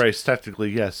been win the race technically,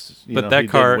 yes. But that he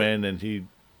car- did win, and he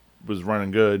was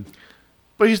running good.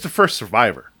 But he's the first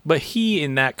survivor. But he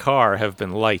in that car have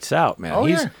been lights out, man. Oh,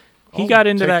 He's yeah. he got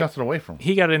into take that nothing away from him.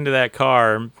 he got into that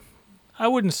car. I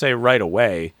wouldn't say right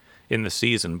away in the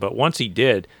season, but once he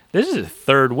did, this is his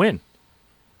 3rd win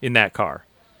in that car.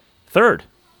 3rd.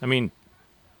 I mean,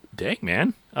 dang,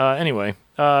 man. Anyway,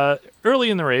 early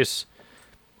in the race,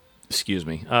 excuse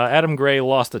me, Adam Gray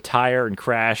lost a tire and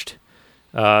crashed,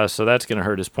 so that's going to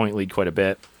hurt his point lead quite a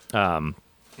bit.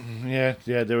 Yeah,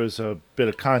 there was a bit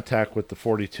of contact with the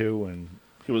 42, and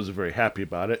he wasn't very happy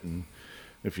about it. And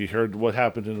if you heard what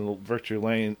happened in the victory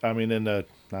lane,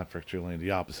 not victory lane,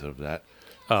 the opposite of that.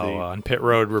 On Pit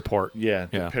Road Report. Yeah,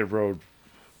 the Yeah. pit road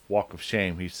walk of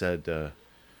shame. He said,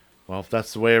 well, if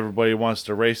that's the way everybody wants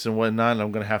to race and whatnot,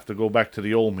 I'm going to have to go back to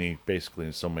the old me, basically,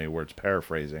 in so many words,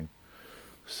 paraphrasing.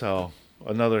 So,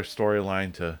 another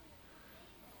storyline to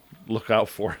look out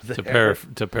for there.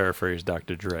 To paraphrase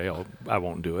Dr. Dre, I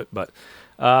won't do it. But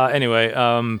anyway,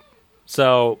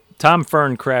 so Tom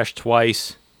Fern crashed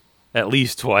twice, at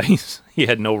least twice. He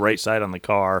had no right side on the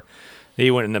car. He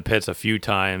went in the pits a few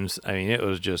times. I mean, it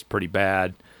was just pretty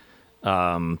bad.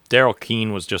 Daryl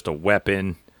Keene was just a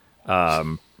weapon.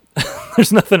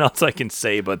 There's nothing else I can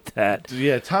say but that.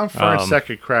 Yeah, Tom Fern's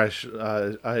second crash,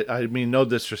 I mean, no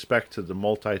disrespect to the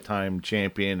multi-time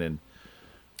champion and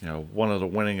one of the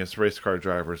winningest race car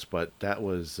drivers, but that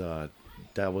was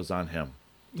on him.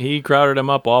 He crowded him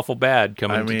up awful bad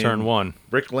coming to turn 1.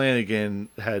 Rick Lanigan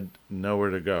had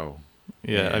nowhere to go.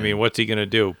 Yeah, I mean, what's he going to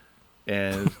do?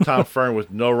 And Tom Fern with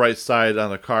no right side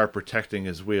on the car protecting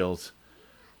his wheels.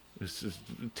 It's just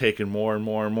taking more and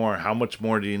more and more. How much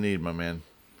more do you need, my man?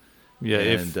 Yeah,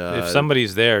 And, if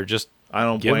somebody's there, just I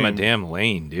don't give blame him a damn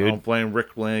lane, I dude. don't blame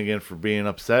Rick Lanigan for being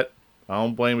upset. I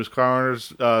don't blame his car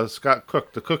owners, Scott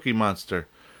Cook, the Cookie Monster,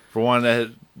 for wanting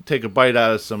to take a bite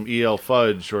out of some EL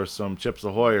fudge or some Chips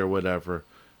Ahoy or whatever,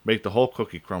 make the whole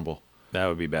cookie crumble. That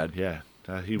would be bad. Yeah,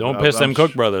 Don't piss them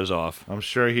Cook brothers off. I'm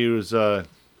sure he was.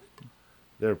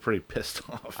 They were pretty pissed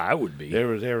off. I would be. They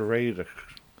were ready to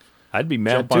I'd be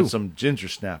mad jump too. on some ginger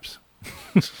snaps.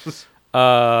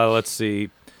 Let's see.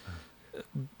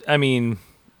 I mean,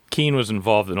 Keene was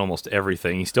involved in almost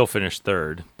everything. He still finished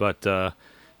 3rd, but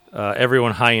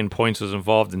everyone high in points was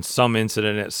involved in some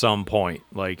incident at some point.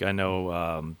 Like I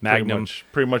know Magnum.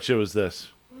 Pretty much it was this.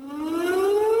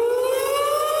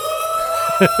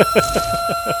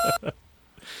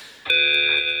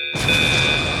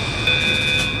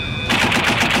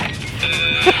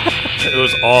 It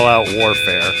was all out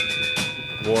warfare.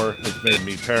 War has made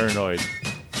me paranoid.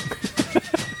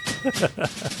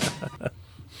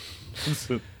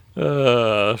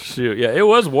 Shoot. Yeah, it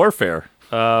was warfare.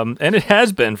 And it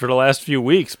has been for the last few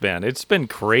weeks, man. It's been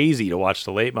crazy to watch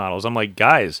the late models. I'm like,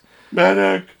 guys,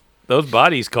 Medic! those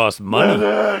bodies cost money.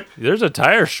 Medic! There's a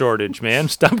tire shortage, man.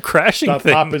 Stop crashing Stop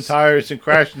things. popping tires and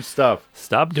crashing stuff.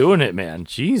 Stop doing it, man.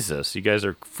 Jesus, you guys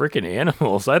are freaking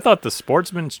animals. I thought the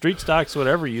sportsmen, street stocks,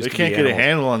 whatever used They to be can't get a animals.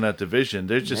 handle on that division.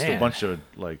 They're just Man. a bunch of,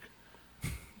 like,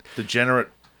 degenerate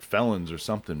felons or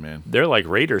something, man. They're like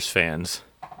Raiders fans.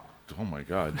 Oh, my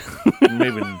God.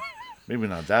 Maybe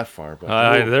not that far,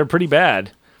 but... They're pretty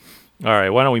bad. All right,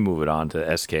 why don't we move it on to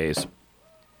SKs?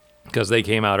 Because they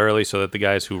came out early so that the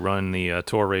guys who run the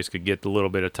tour race could get a little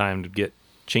bit of time to get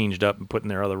changed up and put in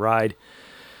their other ride.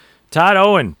 Todd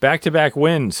Owen, back-to-back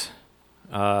wins.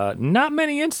 Not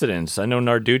many incidents. I know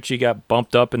Narducci got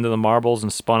bumped up into the marbles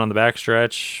and spun on the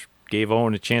backstretch. Gave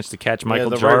Owen a chance to catch Michael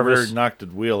the Jarvis. right rear knocked the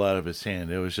wheel out of his hand.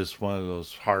 It was just one of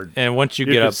those hard... And once you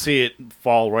You get could up, see it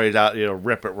fall right out,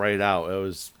 rip it right out. It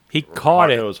was... he caught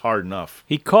hard, it. It was hard enough.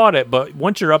 He caught it, but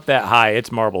once you're up that high,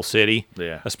 it's Marble City.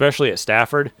 Yeah. Especially at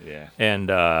Stafford. Yeah. And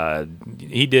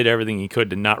he did everything he could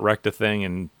to not wreck the thing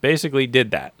and basically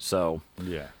did that. So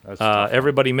Yeah. That's tough.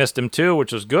 everybody missed him too,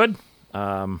 which was good.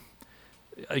 Again,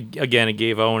 it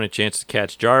gave Owen a chance to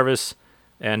catch Jarvis.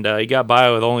 And he got by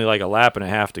with only like a lap and a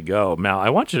half to go. Now, I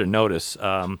want you to notice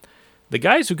the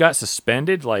guys who got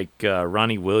suspended, like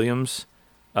Ronnie Williams,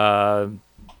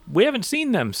 we haven't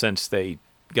seen them since they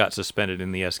got suspended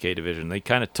in the SK division. They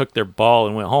kind of took their ball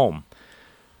and went home.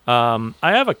 I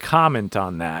have a comment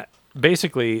on that.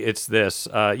 Basically, it's this.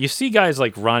 You see guys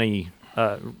like Ronnie,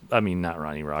 not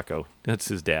Ronnie Rocco. That's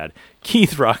his dad.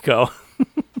 Keith Rocco.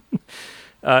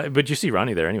 But you see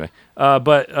Ronnie there anyway.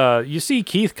 But you see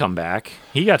Keith come back.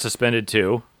 He got suspended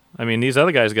too. I mean, these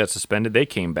other guys got suspended. They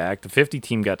came back. The 50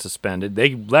 team got suspended.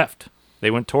 They left.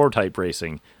 They went tour type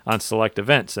racing on select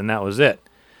events, and that was it.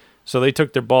 So they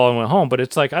took their ball and went home. But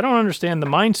it's like, I don't understand the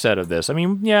mindset of this. I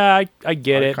mean, yeah, I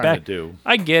get it. kinda do.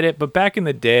 I get it. But back in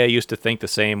the day, I used to think the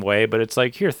same way. But it's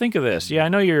like, here, think of this. Yeah, I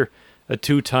know you're a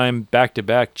 2-time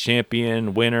back-to-back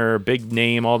champion, winner, big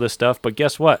name, all this stuff. But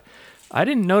guess what? I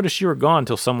didn't notice you were gone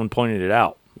until someone pointed it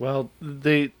out. Well,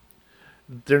 they're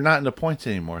not in the points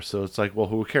anymore, so it's like, well,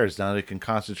 who cares? Now they can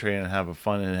concentrate on having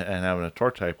fun and having a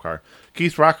tour type car.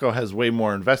 Keith Rocco has way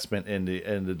more investment in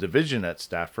the division at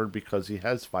Stafford because he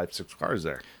has 5-6 cars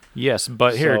there. Yes,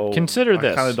 but here, So consider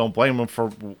this. I kind of don't blame him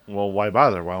for, well, why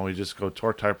bother? Why don't we just go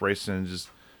tour type racing and just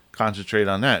concentrate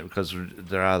on that because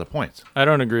they're out of the points? I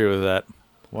don't agree with that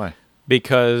Why?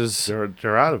 because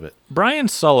They're out of it. Brian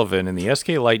Sullivan in the SK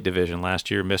Light division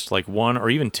last year missed like 1 or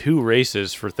even 2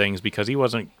 races for things because he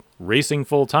wasn't racing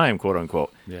full time, quote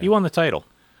unquote. Yeah. He won the title.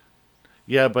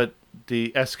 Yeah, but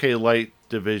the SK Light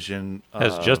division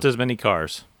Has just as many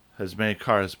cars. has many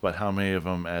cars, but how many of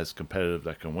them as competitive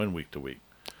that can win week to week?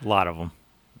 A lot of them.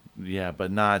 Yeah,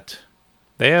 but not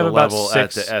They have the about level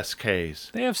 6. at the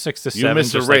SKs. They have 6 to You 7 miss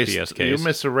a just race. like the SKs. You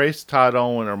miss a race. Todd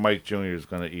Owen or Mike Jr. is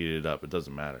going to eat it up. It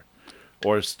doesn't matter.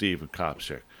 Or Steve and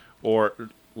Kopchik. Or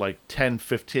like 10,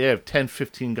 15. They have 10,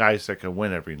 15 guys that can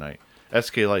win every night.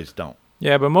 SK Lights don't.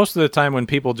 Yeah, but most of the time when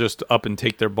people just up and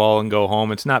take their ball and go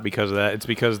home, it's not because of that. It's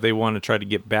because they want to try to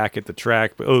get back at the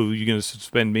track. But, oh, you're going to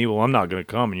suspend me? Well, I'm not going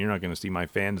to come, and you're not going to see my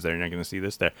fans there. You're not going to see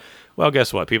this there. Well,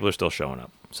 guess what? People are still showing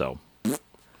up. So, I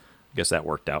guess that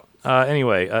worked out.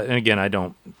 Anyway, and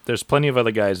again, there's plenty of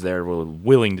other guys there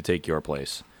willing to take your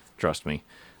place. Trust me.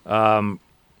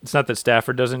 It's not that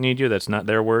Stafford doesn't need you. That's not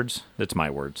their words. That's my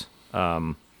words.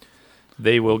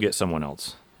 They will get someone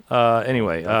else.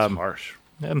 Anyway. That's harsh.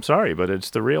 I'm sorry, but it's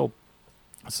the real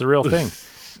thing.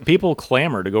 People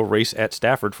clamor to go race at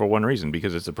Stafford for one reason,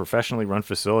 because it's a professionally run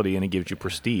facility and it gives you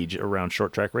prestige around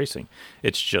short track racing.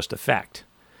 It's just a fact.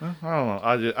 I don't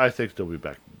know. I think they'll be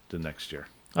back the next year.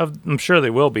 I'm sure they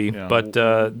will be, Yeah. but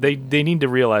they need to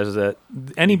realize that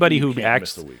anybody You who can't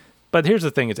acts. miss a week. But here's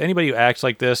the thing: it's anybody who acts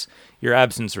like this, your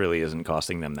absence really isn't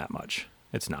costing them that much.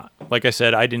 It's not. Like I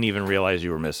said, I didn't even realize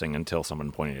you were missing until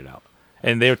someone pointed it out,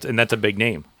 and that's a big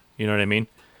name. You know what I mean?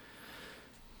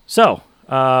 So,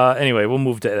 anyway, we'll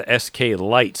move to SK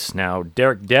Lights now.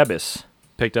 Derek Debus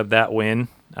picked up that win.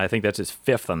 I think that's his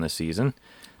 5th on the season.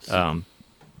 So,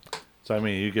 I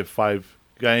mean, you get 5.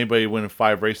 Got anybody winning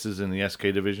 5 races in the SK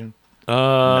division?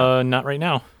 Not right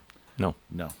now. No.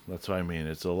 No, that's what I mean.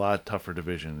 It's a lot tougher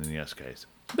division than the SKs.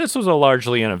 This was a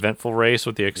largely uneventful race,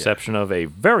 with the exception of a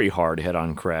very hard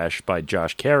head-on crash by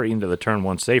Josh Carey into the Turn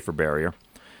 1 safer barrier.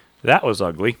 That was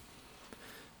ugly.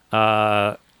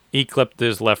 He clipped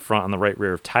his left front on the right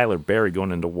rear of Tyler Berry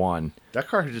going into 1. That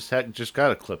car just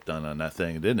got a clip done on that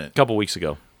thing, didn't it? A couple weeks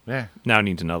ago. Yeah. Now it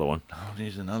needs another one. Oh,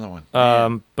 needs another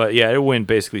one. But yeah, it went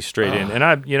basically straight in. And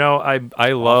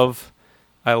I love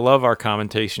our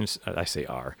commentations. I say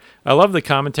our. I love the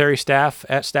commentary staff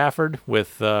at Stafford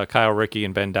with Kyle Rickey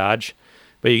and Ben Dodge,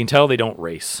 but you can tell they don't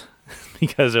race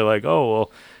because they're like, oh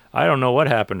well, I don't know what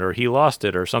happened, or he lost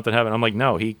it, or something happened. I'm like,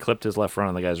 no, he clipped his left front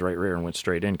on the guy's right rear and went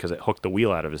straight in because it hooked the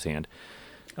wheel out of his hand.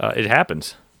 It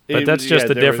happens, but that's just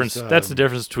the difference. That's the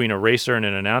difference between a racer and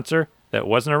an announcer that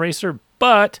wasn't a racer.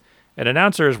 But an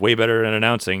announcer is way better at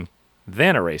announcing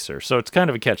than a racer, so it's kind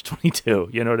of a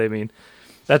catch-22. You know what I mean?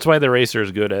 That's why the racer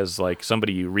is good as like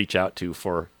somebody you reach out to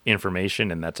for information,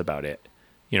 and that's about it.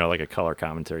 You know, like a color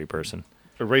commentary person.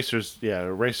 Racers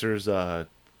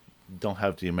don't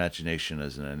have the imagination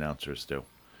as an announcers do.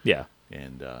 Yeah.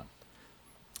 And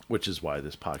which is why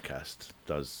this podcast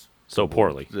does so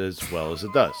poorly as well as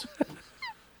it does.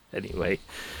 Anyway.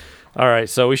 All right,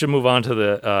 so we should move on to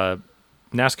the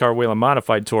NASCAR Whelen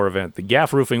Modified Tour event, the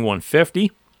Gaff Roofing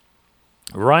 150.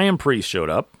 Ryan Preece showed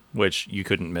up, which you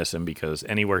couldn't miss him because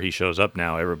anywhere he shows up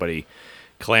now, everybody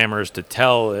clamors to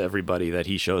tell everybody that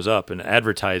he shows up and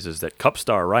advertises that Cup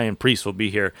star Ryan Preece will be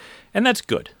here, and that's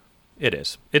good. It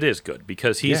is. It is good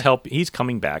because he's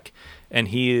coming back, and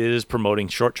he is promoting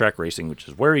short track racing, which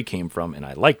is where he came from, and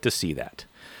I like to see that.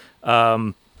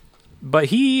 But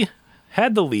he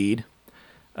had the lead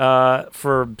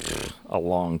for a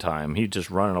long time. He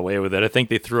just running away with it. I think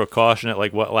they threw a caution at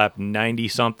lap 90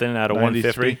 something out of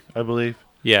 150, I believe.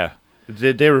 Yeah,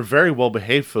 they were very well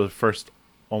behaved for the first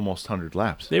almost 100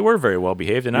 laps. They were very well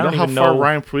behaved, and I don't even know how far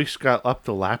Ryan Preece got up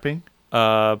to lapping.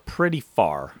 Pretty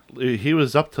far. He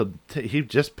was up to he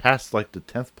just passed the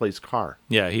 10th place car.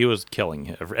 Yeah, he was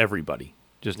killing everybody.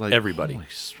 Just everybody. Holy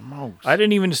smokes! I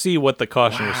didn't even see what the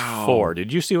caution was for.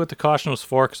 Did you see what the caution was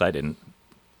for? Because I didn't.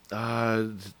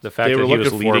 The fact they were that he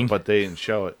was looking leading, for it, but they didn't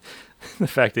show it. The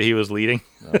fact that he was leading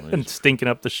and stinking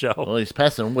up the show. Well, he's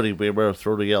passing Woody. We better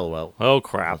throw the yellow out. Oh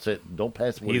crap! That's it. Don't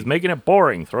pass Woody. He's making it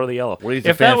boring. Throw the yellow. Woody's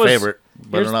a fan favorite.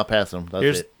 Better not pass him.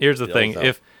 That's here's the thing.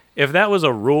 If that was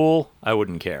a rule, I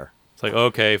wouldn't care. It's like,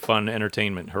 okay, fun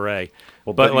entertainment, hooray.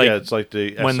 Well, but it's like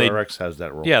the SRX has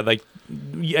that rule. Yeah,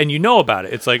 and you know about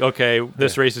it. It's like, okay,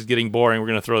 this race is getting boring. We're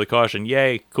going to throw the caution.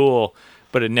 Yay, cool.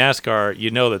 But in NASCAR, you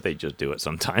know that they just do it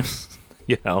sometimes,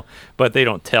 but they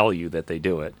don't tell you that they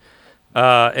do it.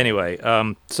 Anyway,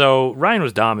 so Ryan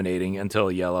was dominating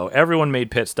until yellow. Everyone made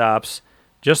pit stops.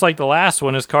 Just like the last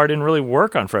one, his car didn't really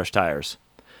work on fresh tires.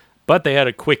 But they had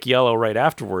a quick yellow right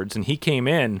afterwards, and he came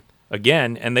in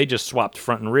again, and they just swapped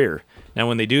front and rear. Now,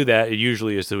 when they do that, it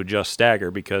usually is to adjust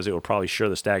stagger because it will probably shore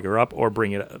the stagger up or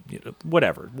bring it up,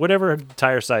 whatever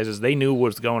tire sizes they knew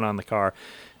was going on the car.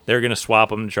 They're going to swap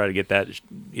them to try to get that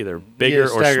either bigger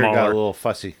or stagger smaller. Got a little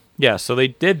fussy. Yeah, so they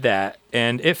did that,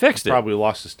 and it fixed it. Probably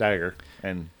lost the stagger,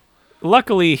 and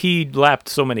luckily he lapped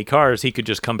so many cars he could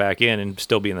just come back in and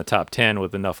still be in the top 10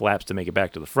 with enough laps to make it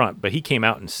back to the front. But he came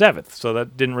out in 7th, so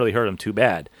that didn't really hurt him too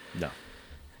bad. No.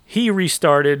 He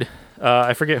restarted.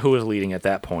 I forget who was leading at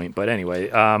that point, but anyway,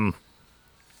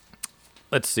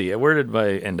 let's see. Where did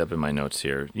I end up in my notes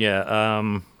here?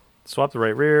 Yeah, swap the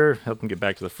right rear, help him get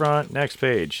back to the front. Next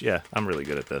page. Yeah, I'm really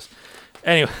good at this.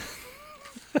 Anyway.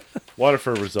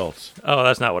 Waterford results. Oh,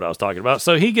 that's not what I was talking about.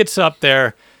 So he gets up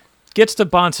there, gets to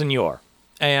Bonsignor,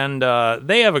 and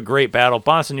they have a great battle.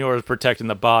 Bonsignor is protecting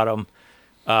the bottom.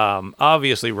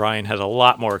 Obviously, Ryan has a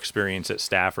lot more experience at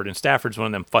Stafford, and Stafford's one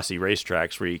of them fussy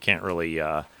racetracks where you can't really,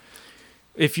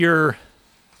 if you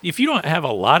don't have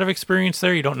a lot of experience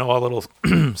there, you don't know all little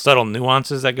subtle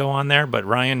nuances that go on there, but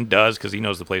Ryan does because he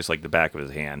knows the place like the back of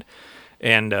his hand.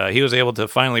 And he was able to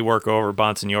finally work over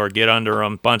Bonsignor, get under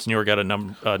him. Bonsignor got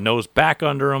a nose back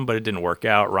under him, but it didn't work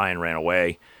out. Ryan ran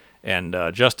away. And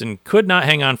Justin could not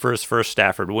hang on for his first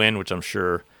Stafford win, which I'm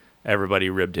sure everybody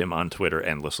ribbed him on Twitter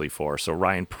endlessly for. So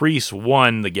Ryan Preece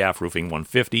won the Gaff Roofing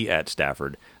 150 at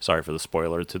Stafford. Sorry for the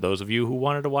spoiler to those of you who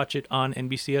wanted to watch it on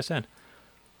NBCSN.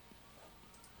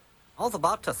 I was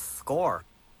about to score.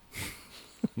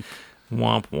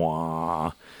 Womp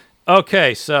wah.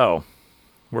 Okay, so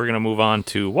we're going to move on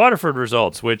to Waterford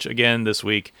results, which, again, this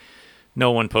week,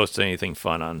 no one posts anything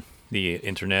fun on the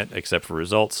internet except for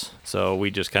results. So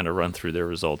we just kind of run through their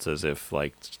results as if,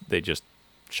 they just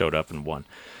showed up and won.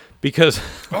 Because...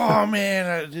 oh, man,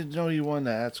 I didn't know you won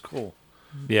that. That's cool.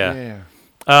 Yeah.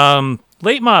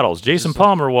 Late models. Jason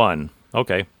Palmer won.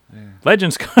 Okay.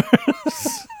 Legends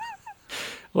Cars.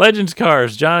 Legends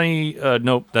Cars. Johnny.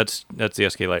 Nope. That's the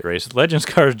SK Light race. Legends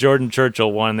Cars. Jordan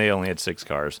Churchill won. They only had 6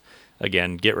 cars.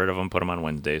 Again, get rid of them. Put them on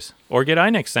Wednesdays, or get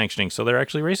INEX sanctioning so they're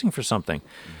actually racing for something.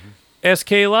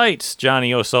 SK Lights.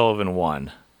 Johnny O'Sullivan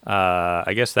won.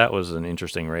 I guess that was an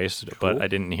interesting race, but I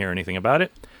didn't hear anything about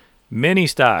it. Mini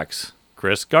Stocks.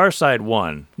 Chris Garside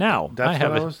won. Now, That's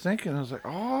what I was thinking. I was like,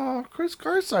 oh, Chris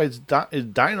Garside's is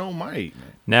dynamite.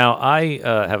 Now, I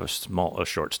have a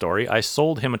short story. I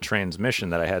sold him a transmission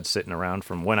that I had sitting around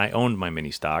from when I owned my Mini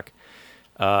Stock.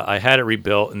 I had it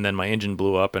rebuilt, and then my engine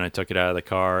blew up, and I took it out of the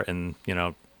car and,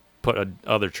 put a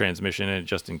other transmission in it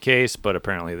just in case, but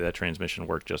apparently that transmission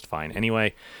worked just fine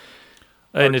anyway.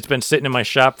 And it's been sitting in my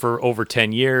shop for over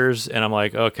 10 years, and I'm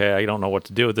like, okay, I don't know what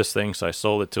to do with this thing, so I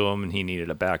sold it to him, and he needed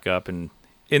a backup. And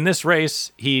in this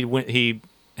race, he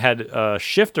had a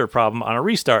shifter problem on a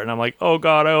restart, and I'm like, oh,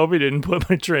 God, I hope he didn't put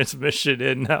my transmission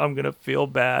in. Now I'm going to feel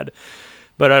bad.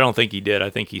 But I don't think he did. I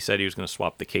think he said he was going to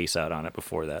swap the case out on it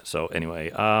before that. So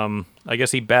anyway, I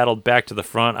guess he battled back to the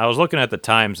front. I was looking at the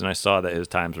times, and I saw that his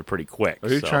times were pretty quick. Are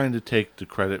you trying to take the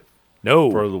credit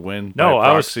for the win? No,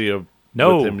 by proxy of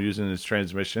with him using his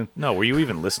transmission? No, were you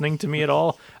even listening to me at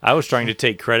all? I was trying to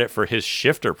take credit for his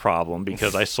shifter problem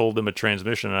because I sold him a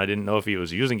transmission and I didn't know if he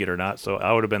was using it or not, so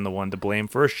I would have been the one to blame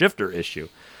for a shifter issue.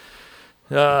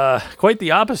 Quite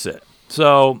the opposite.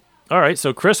 So, all right,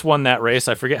 so Chris won that race.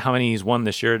 I forget how many he's won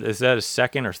this year. Is that his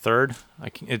second or third?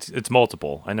 It's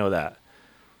multiple. I know that.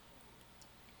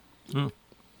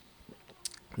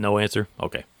 No answer?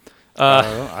 Okay.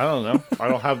 I don't know. I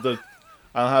don't have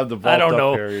the vault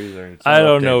up here either. I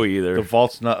don't know either. The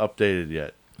vault's not updated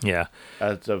yet. Yeah.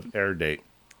 As of air date.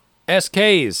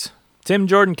 SKs. Tim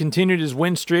Jordan continued his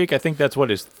win streak. I think that's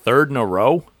his 3rd in a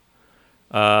row.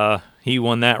 He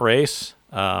won that race.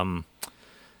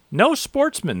 No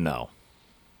Sportsman, though.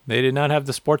 They did not have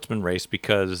the Sportsman race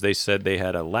because they said they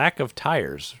had a lack of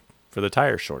tires for the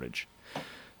tire shortage.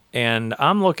 And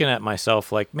I'm looking at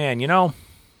myself like, man,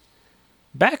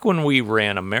 back when we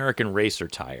ran American Racer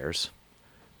tires,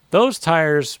 those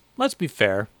tires, let's be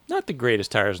fair, not the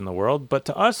greatest tires in the world, but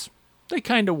to us, they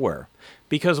kind of were.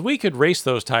 Because we could race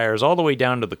those tires all the way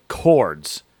down to the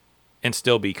cords and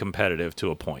still be competitive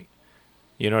to a point.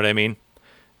 You know what I mean?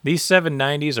 These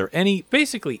 790s or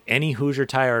basically any Hoosier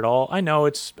tire at all. I know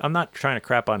I'm not trying to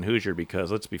crap on Hoosier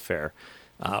because, let's be fair,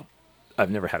 I've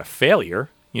never had a failure.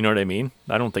 You know what I mean?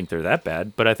 I don't think they're that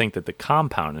bad, but I think that the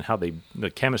compound and how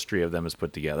the chemistry of them is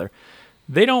put together,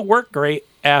 they don't work great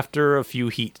after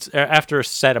after a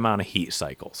set amount of heat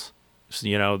cycles.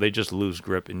 So, they just lose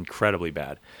grip incredibly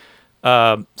bad.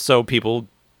 So people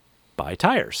buy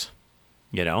tires,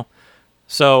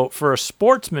 So for a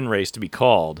Sportsman race to be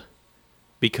called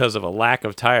because of a lack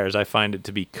of tires, I find it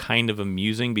to be kind of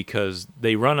amusing because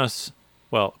they run us,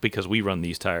 because we run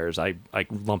these tires, I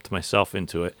lumped myself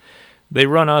into it. They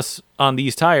run us on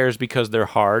these tires because they're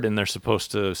hard and they're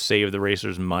supposed to save the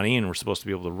racers money and we're supposed to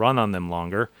be able to run on them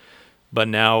longer. But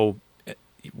now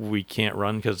we can't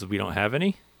run because we don't have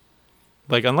any.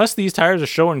 Like, unless these tires are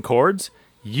showing cords,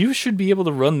 you should be able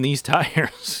to run these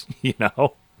tires,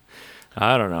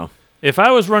 I don't know. If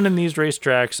I was running these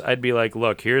racetracks, I'd be like,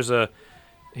 look, here's your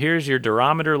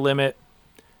durometer limit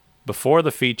before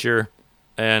the feature,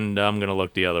 and I'm going to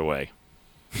look the other way.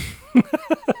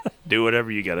 Do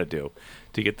whatever you got to do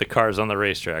to get the cars on the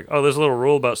racetrack. Oh, there's a little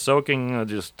rule about soaking. I'll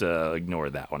just ignore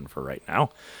that one for right now.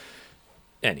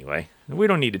 Anyway, we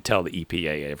don't need to tell the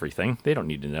EPA everything. They don't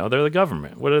need to know. They're the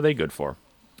government. What are they good for?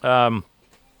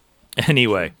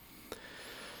 Anyway,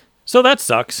 so that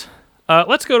sucks.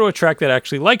 Let's go to a track that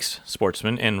actually likes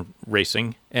Sportsman and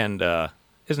racing and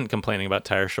isn't complaining about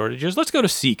tire shortages. Let's go to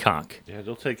Seekonk. Yeah,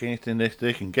 they'll take anything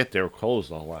they can get. They were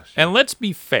closed all last year. And let's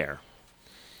be fair.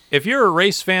 If you're a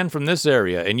race fan from this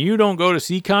area and you don't go to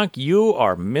Seekonk, you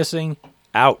are missing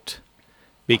out.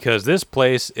 Because this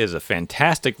place is a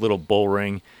fantastic little bull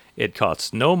ring. It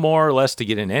costs no more or less to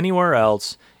get in anywhere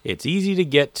else. It's easy to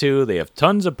get to. They have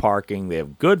tons of parking. They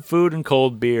have good food and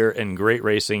cold beer and great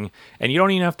racing. And you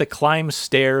don't even have to climb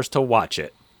stairs to watch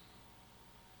it.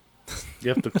 You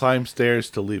have to climb stairs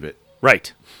to leave it.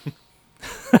 Right.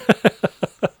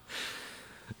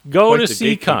 Go to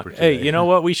Seekonk. Hey, you know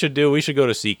what we should do? We should go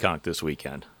to Seekonk this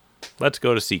weekend. Let's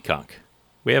go to Seekonk.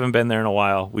 We haven't been there in a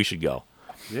while. We should go.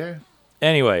 Yeah.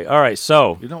 Anyway, all right,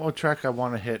 so. You know what track I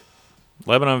want to hit?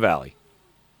 Lebanon Valley.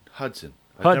 Hudson.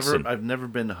 Hudson. I've never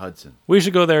been to Hudson. We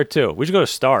should go there, too. We should go to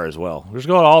Star as well. We should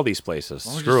go to all these places.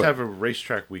 Why don't we just have a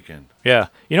racetrack weekend? Yeah.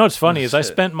 You know what's funny is I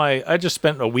just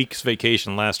spent a week's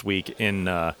vacation last week in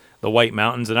the White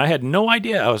Mountains, and I had no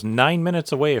idea I was 9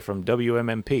 minutes away from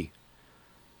WMMP.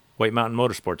 White Mountain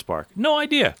Motorsports Park. No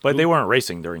idea, but they weren't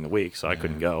racing during the week, so I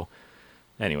couldn't go.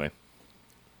 Anyway.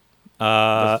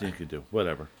 Nothing you could do.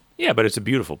 Whatever. Yeah, but it's a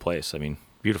beautiful place. I mean,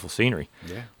 beautiful scenery.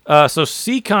 Yeah. So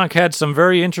Seekonk had some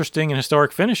very interesting and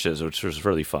historic finishes, which was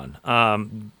really fun.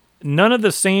 None of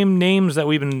the same names that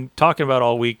we've been talking about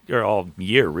all week, or all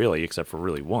year, really, except for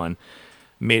really one,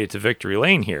 made it to victory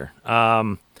lane here.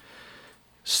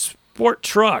 Sport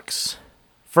Trucks,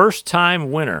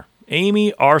 first-time winner,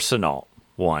 Amy Arsenault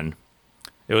won.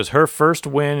 It was her first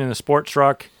win in the sport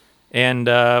truck, and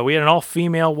we had an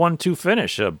all-female 1-2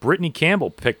 finish. Brittany Campbell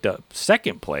picked up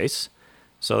second place,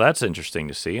 so that's interesting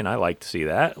to see, and I like to see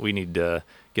that. We need to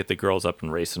get the girls up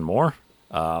and racing more.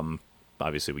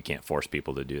 Obviously, we can't force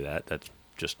people to do that. That's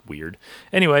just weird.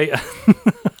 Anyway,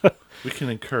 We can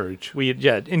encourage.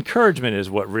 Encouragement is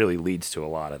what really leads to a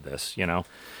lot of this, you know.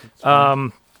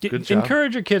 Good job.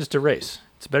 Encourage your kids to race.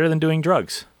 It's better than doing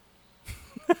drugs.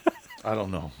 I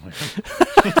don't know.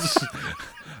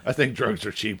 I think drugs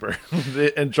are cheaper,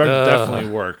 and drugs definitely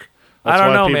work. That's I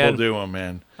don't know, why people man. do them,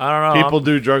 man. I don't know. People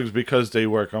do drugs because they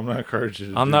work. I'm not encouraging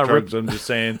you to do drugs. I'm just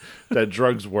saying that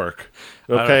drugs work.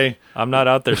 Okay? I'm not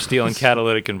out there stealing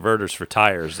catalytic converters for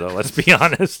tires, though. Let's be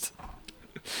honest.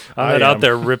 I'm not out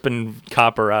there ripping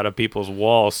copper out of people's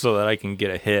walls so that I can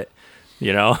get a hit.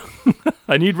 You know,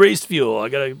 I need race fuel. I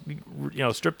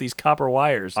gotta, strip these copper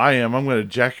wires. I am. I'm going to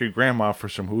jack your grandma for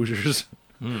some Hoosiers.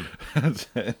 That's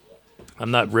it.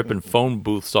 I'm not ripping phone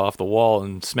booths off the wall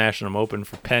and smashing them open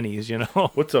for pennies. You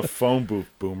know. What's a phone booth,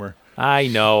 boomer? I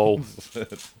know.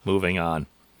 Moving on.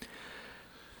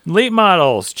 Late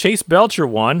models. Chase Belcher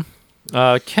won.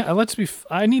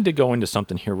 I need to go into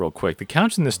something here real quick. The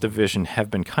counts in this division have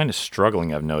been kind of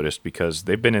struggling, I've noticed, because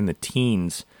they've been in the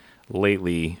teens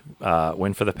lately,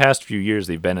 when for the past few years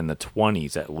they've been in the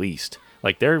 20s at least.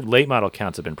 Like, their late model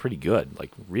counts have been pretty good,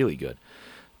 like really good.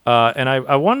 And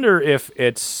I wonder if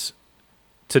it's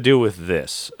to do with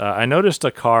this. I noticed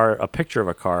a picture of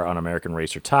a car on American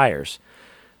Racer tires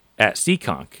at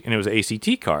Seekonk, and it was an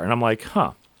ACT car. And I'm like,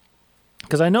 huh.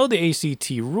 Because I know the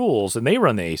ACT rules, and they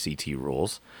run the ACT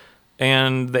rules,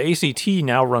 and the ACT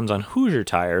now runs on Hoosier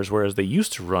tires, whereas they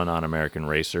used to run on American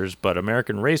Racers, but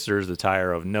American Racer is the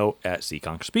tire of note at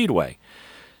Seekonk Speedway.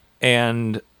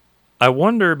 And I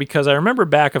wonder, because I remember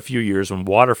back a few years when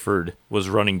Waterford was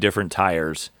running different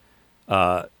tires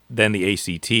than the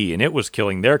ACT, and it was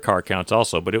killing their car counts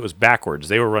also, but it was backwards.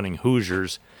 They were running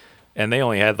Hoosiers, and they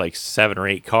only had like 7 or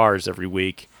 8 cars every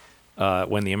week.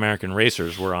 When the American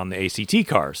Racers were on the ACT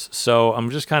cars. So I'm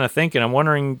just kind of thinking, I'm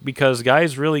wondering, because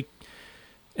guys really,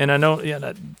 and I know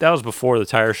that was before the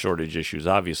tire shortage issues,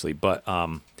 obviously, but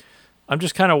I'm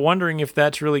just kind of wondering if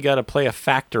that's really got to play a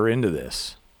factor into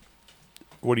this.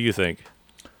 What do you think?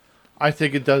 I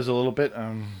think it does a little bit.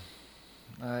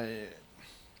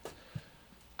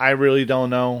 I really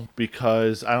don't know,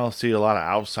 because I don't see a lot of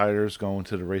outsiders going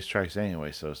to the racetracks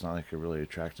anyway, so it's not like it really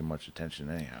attracted much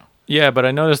attention anyhow. Yeah, but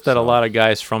I noticed that a lot of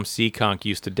guys from Seekonk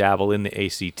used to dabble in the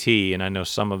ACT, and I know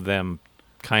some of them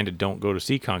kind of don't go to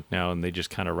Seekonk now, and they just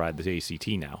kind of ride the ACT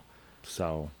now.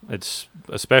 So it's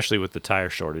especially with the tire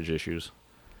shortage issues.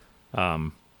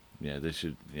 Yeah, they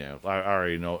should. Yeah, I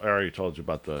already know. I already told you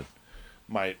about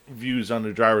my views on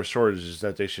the driver shortage is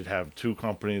that they should have 2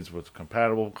 companies with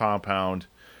compatible compound,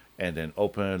 and then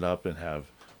open it up and have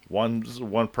one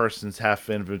person's half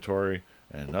inventory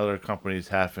and another company's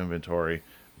half inventory.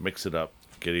 Mix it up,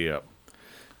 giddy up.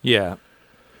 Yeah.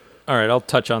 All right, I'll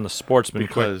touch on the sportsman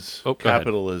because quick.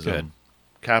 capitalism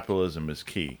is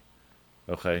key.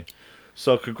 Okay,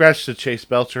 so congrats to Chase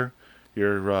Belcher.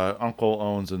 Your uncle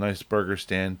owns a nice burger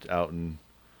stand out in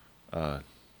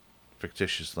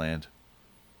fictitious land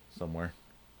somewhere.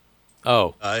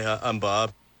 Oh. Hi, I'm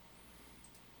Bob.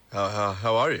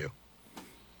 How are you?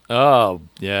 Oh,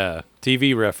 yeah.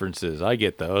 TV references. I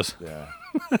get those. Yeah.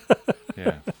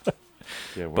 Yeah.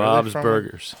 Yeah, Bob's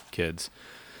Burgers, kids.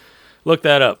 Look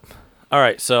that up. All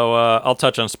right, so I'll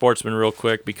touch on Sportsman real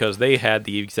quick, because they had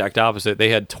the exact opposite. They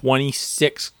had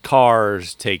 26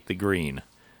 cars take the green.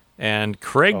 And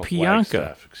Craig Pianka.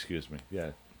 Wagstaff, excuse me.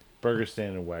 Yeah. Burger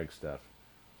stand and Wagstaff.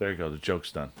 There you go. The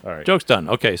joke's done. All right. Joke's done.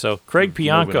 Okay, so Craig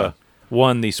Pianka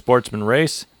won the Sportsman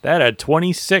race. That had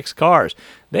 26 cars.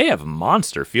 They have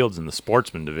monster fields in the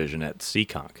Sportsman division at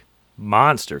Seekonk.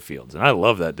 Monster fields, and I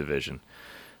love that division.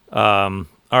 All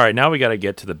right, now we got to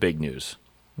get to the big news.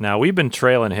 Now, we've been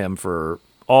trailing him for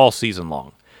all season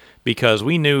long, because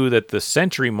we knew that the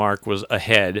century mark was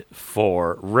ahead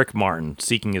for Rick Martin,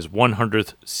 seeking his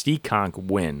 100th Seekonk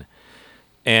win.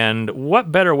 And what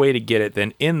better way to get it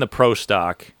than in the pro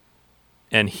stock?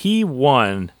 And he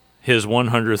won his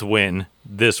 100th win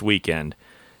this weekend.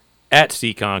 at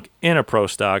Seekonk in a pro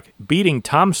stock, beating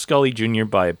Tom Scully Jr.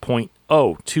 by a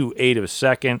 .028 of a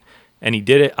second, and he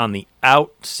did it on the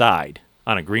outside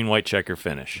on a green-white checker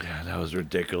finish. Yeah, that was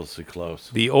ridiculously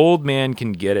close. The old man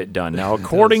can get it done. Now,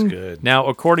 according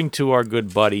to our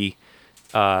good buddy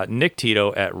Nick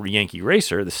Tito at Yankee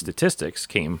Racer, the statistics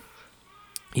came.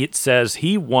 It says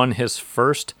he won his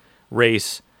first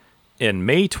race in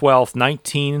May 12th,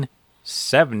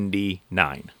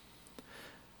 1979.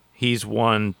 He's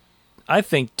won, I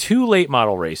think, 2 late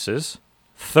model races,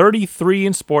 33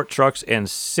 in sport trucks, and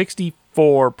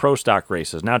 64 pro stock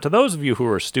races. Now, to those of you who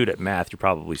are astute at math, you're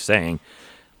probably saying,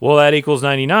 well, that equals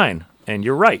 99. And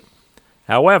you're right.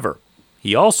 However,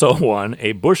 he also won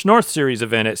a Busch North Series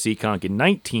event at Seekonk in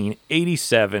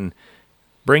 1987,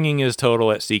 bringing his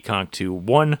total at Seekonk to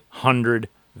 100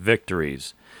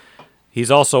 victories. He's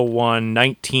also won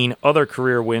 19 other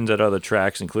career wins at other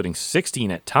tracks, including 16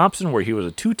 at Thompson, where he was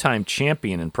a 2-time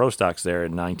champion in pro stocks there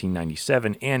in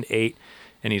 1997 and 8,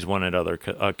 and he's won at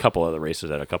a couple other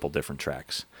races at a couple different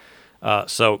tracks.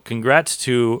 So congrats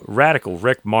to Radical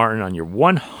Rick Martin on your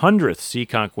 100th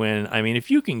Seekonk win. I mean, if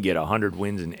you can get 100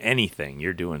 wins in anything,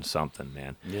 you're doing something,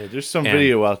 man. Yeah, there's some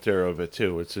video out there of it,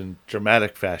 too. It's in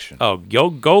dramatic fashion. Oh,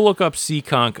 go look up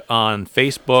Seekonk on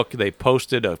Facebook. They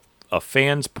posted a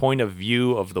fan's point of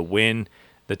view of the win.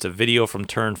 That's a video from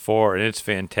turn 4, and it's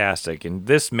fantastic. And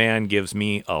this man gives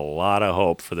me a lot of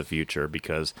hope for the future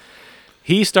because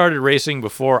he started racing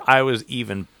before I was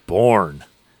even born,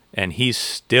 and he's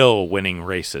still winning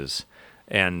races.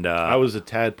 And I was a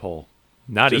tadpole.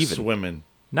 Just swimming.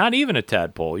 Not even a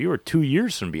tadpole. You were 2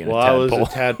 years from being a tadpole. tadpole. Well, I was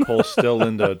a tadpole still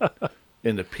in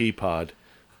the pea pod.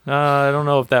 I don't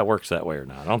know if that works that way or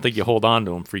not. I don't think you hold on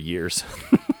to them for years.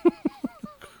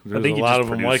 There's a lot of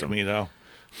them like me, though.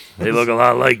 They look a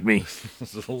lot like me.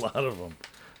 There's a lot of them.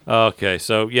 Okay,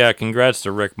 so yeah, congrats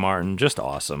to Rick Martin. Just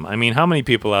awesome. I mean, how many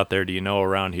people out there do you know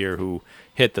around here who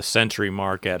hit the century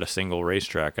mark at a single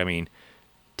racetrack? I mean,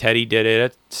 Teddy did it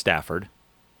at Stafford.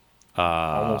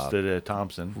 Almost did it at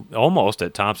Thompson. Almost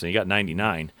at Thompson. He got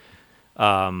 99.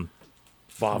 Bob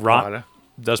Potter.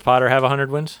 Does Potter have 100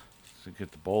 wins? To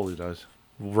get the bowl, he does.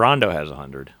 Rondo has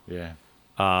 100. Yeah.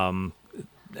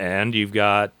 And you've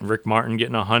got Rick Martin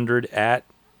getting 100 at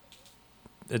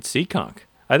Seekonk.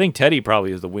 I think Teddy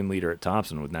probably is the win leader at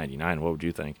Thompson with 99. What would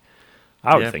you think?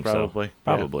 I would think probably. So.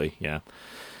 Probably, yeah.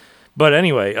 But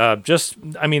anyway,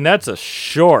 that's a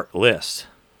short list.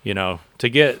 You know, to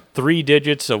get 3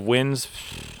 digits of wins,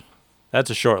 that's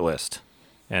a short list.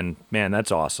 And, man,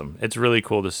 that's awesome. It's really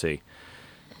cool to see.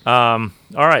 All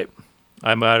right.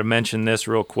 I'm going to mention this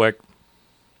real quick.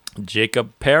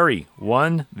 Jacob Perry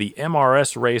won the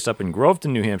MRS race up in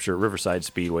Groveton, New Hampshire at Riverside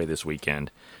Speedway this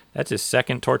weekend. That's his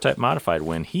second Tour Type Modified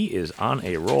win. He is on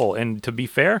a roll. And to be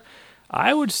fair,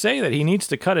 I would say that he needs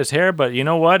to cut his hair, but you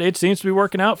know what? It seems to be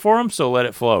working out for him, so let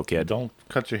it flow, kid. Don't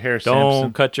cut your hair, Samson.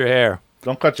 Don't cut your hair.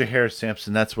 Don't cut your hair,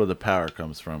 Samson. That's where the power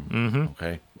comes from. Mm-hmm.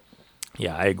 Okay?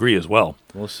 Yeah, I agree as well.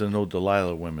 Listen to no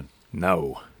Delilah women.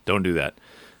 No, don't do that.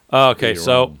 Okay,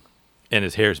 so... wrong. And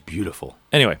his hair is beautiful.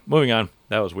 Anyway, moving on.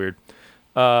 That was weird.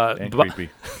 And creepy.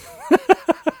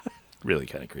 Really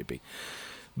kind of creepy.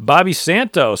 Bobby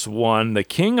Santos won the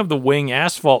King of the Wing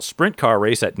asphalt sprint car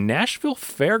race at Nashville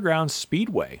Fairgrounds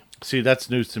Speedway. See, that's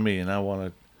news to me, and I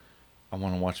want to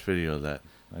watch video of that.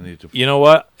 I need to. You know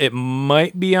what? It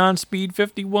might be on Speed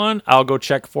 51. I'll go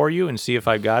check for you and see if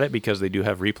I've got it because they do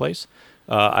have replays.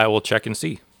 I will check and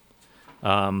see.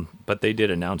 But they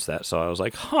did announce that, so I was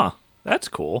like, huh, that's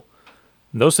cool.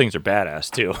 Those things are badass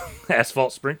too.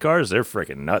 Asphalt sprint cars, they're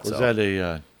freaking nuts. Was that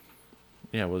a?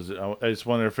 I just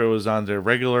wonder if it was on their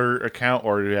regular account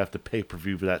or do you have to pay per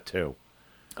view for that too?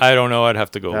 I don't know. I'd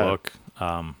have to go look.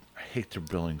 I hate their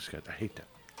billing schedule. I hate that.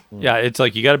 Yeah, it's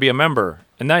like you got to be a member,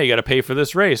 and now you got to pay for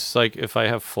this race. It's like if I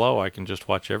have Flow, I can just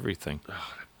watch everything.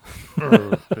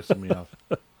 Pissing me off.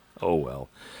 Oh well.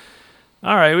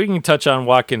 All right, we can touch on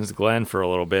Watkins Glen for a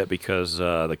little bit because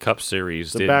the Cup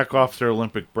Series did back off their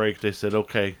Olympic break. They said,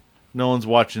 "Okay, no one's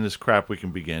watching this crap. We can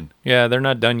begin." Yeah, they're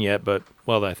not done yet, but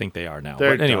well, I think they are now.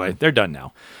 They're but anyway, done. They're done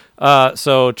now.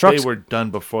 So trucks. They were done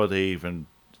before they even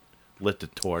lit the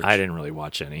torch. I didn't really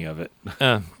watch any of it.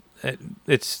 I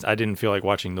didn't feel like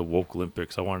watching the Woke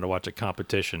Olympics. I wanted to watch a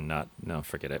competition.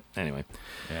 Forget it. Anyway.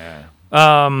 Yeah.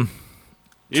 Trucks,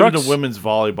 even the women's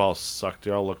volleyball sucked. They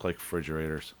all look like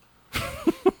refrigerators.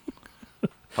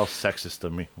 How sexist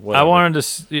of me. Whatever.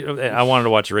 I wanted to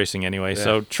watch racing anyway. Yeah.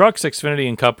 So Trucks, Xfinity,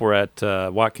 and Cup were at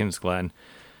Watkins Glen.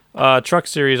 Truck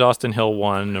Series, Austin Hill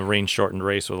won a rain-shortened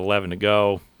race with 11 to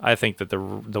go. I think that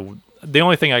the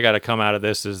only thing I got to come out of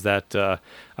this is that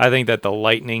I think that the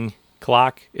lightning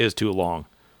clock is too long.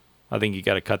 I think you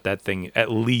got to cut that thing at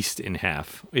least in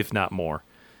half, if not more.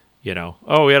 You know,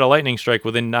 oh, we had a lightning strike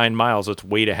within 9 miles. Let's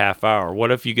wait a half hour.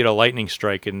 What if you get a lightning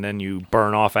strike and then you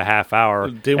burn off a half hour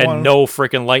and no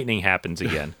freaking lightning happens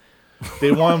again?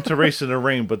 They want them to race in the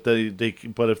rain, but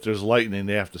but if there's lightning,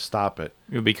 they have to stop it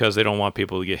because they don't want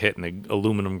people to get hit in the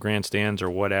aluminum grandstands or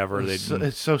whatever.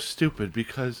 It's so stupid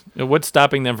because what's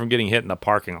stopping them from getting hit in the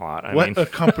parking lot? I mean,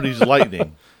 accompanies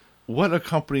lightning? What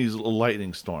accompanies a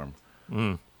lightning storm?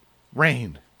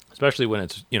 Rain. Especially when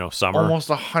it's, summer. Almost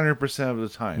 100% of the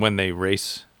time. When they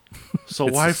race. So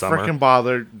why frickin'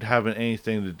 bother having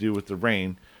anything to do with the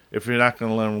rain if you're not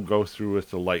going to let them go through with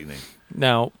the lightning?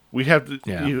 Now, we have to.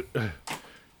 Yeah.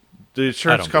 The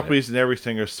insurance companies and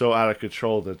everything are so out of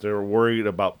control that they're worried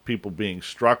about people being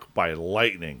struck by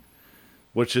lightning,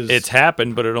 which is... It's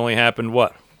happened, but it only happened,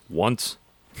 once?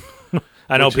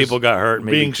 I know people got hurt,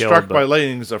 maybe being killed. Struck by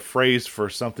lightning is a phrase for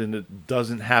something that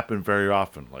doesn't happen very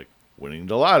often, like winning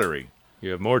the lottery.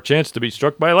 You have more chance to be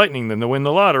struck by lightning than to win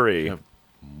the lottery. You have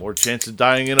more chance of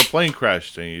dying in a plane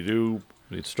crash than you do...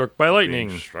 Being struck by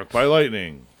lightning. Struck by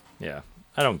lightning. Yeah,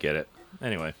 I don't get it.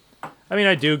 Anyway, I mean,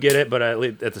 I do get it, but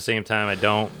at the same time, I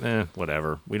don't.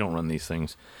 Whatever. We don't run these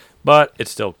things. But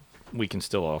we can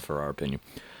still offer our opinion.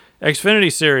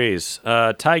 Xfinity Series.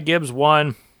 Ty Gibbs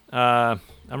won. I'm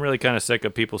really kind of sick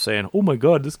of people saying, oh my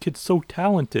God, this kid's so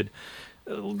talented.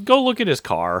 Go look at his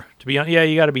car. To be honest, yeah,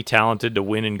 you got to be talented to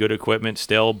win in good equipment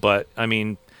still. But, I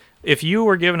mean, if you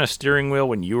were given a steering wheel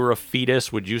when you were a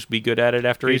fetus, would you be good at it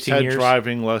after 18 years? He's had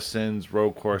driving lessons,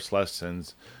 road course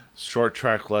lessons, short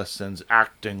track lessons,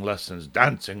 acting lessons,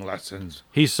 dancing lessons.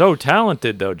 He's so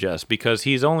talented, though, Jess, because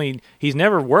he's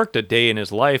never worked a day in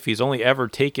his life. He's only ever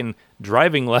taken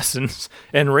driving lessons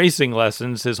and racing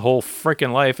lessons his whole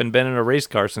frickin' life and been in a race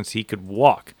car since he could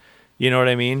walk. You know what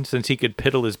I mean? Since he could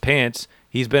piddle his pants,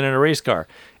 he's been in a race car.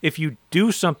 If you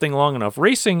do something long enough,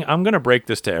 racing, I'm going to break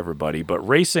this to everybody, but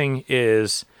racing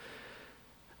is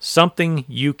something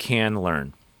you can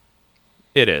learn.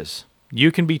 It is.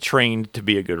 You can be trained to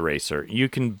be a good racer. You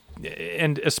can,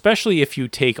 and especially if you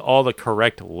take all the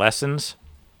correct lessons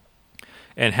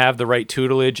and have the right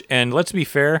tutelage. And let's be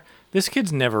fair, this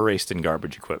kid's never raced in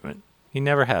garbage equipment. He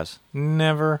never has.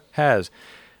 Never has.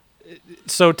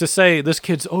 So to say this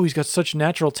kid's, he's got such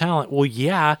natural talent. Well,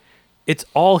 yeah, it's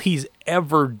all he's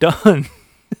ever done.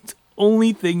 It's the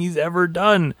only thing he's ever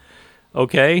done.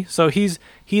 Okay? So he's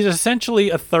essentially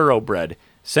a thoroughbred.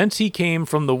 Since he came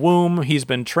from the womb, he's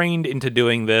been trained into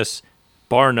doing this,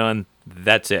 bar none.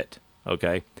 That's it,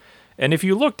 okay? And if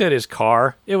you looked at his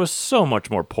car, it was so much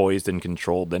more poised and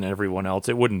controlled than everyone else.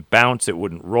 It wouldn't bounce, it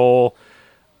wouldn't roll.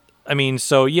 I mean,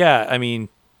 so yeah,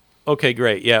 okay,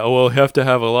 great. Yeah, we'll have to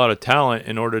have a lot of talent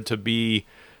in order to be,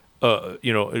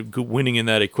 winning in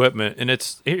that equipment. And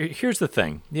here's the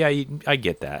thing. Yeah, I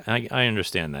get that. I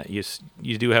understand that.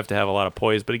 You do have to have a lot of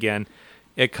poise, but again,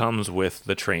 it comes with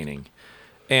the training.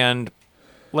 And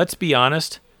let's be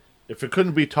honest. If it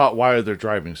couldn't be taught, why are there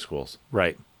driving schools?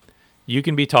 Right. You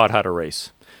can be taught how to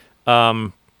race.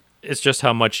 It's just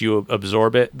how much you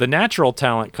absorb it. The natural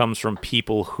talent comes from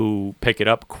people who pick it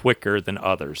up quicker than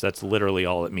others. That's literally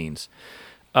all it means.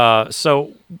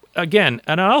 So, again,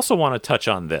 and I also want to touch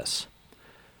on this.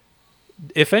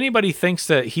 If anybody thinks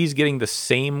that he's getting the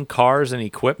same cars and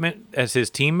equipment as his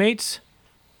teammates,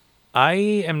 I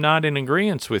am not in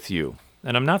agreement with you.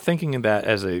 And I'm not thinking of that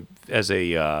as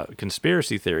a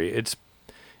conspiracy theory.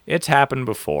 It's happened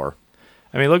before.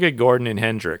 I mean, look at Gordon and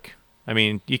Hendrick. I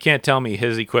mean, you can't tell me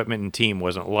his equipment and team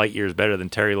wasn't light years better than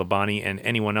Terry Labonte and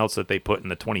anyone else that they put in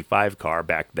the 25 car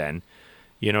back then.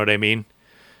 You know what I mean?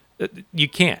 You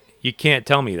can't. You can't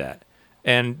tell me that.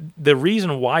 And the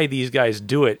reason why these guys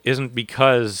do it isn't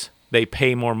because they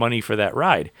pay more money for that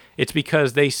ride. It's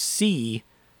because they see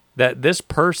that this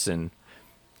person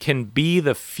can be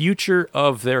the future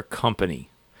of their company.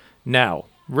 Now,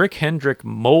 Rick Hendrick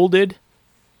molded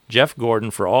Jeff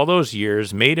Gordon for all those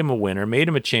years, made him a winner, made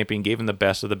him a champion, gave him the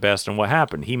best of the best, and what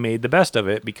happened? He made the best of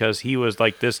it because he was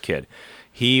like this kid.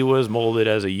 He was molded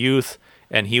as a youth,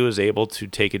 and he was able to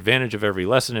take advantage of every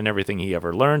lesson and everything he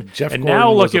ever learned. Jeff and Gordon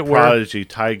now look was at a prodigy.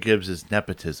 Ty Gibbs is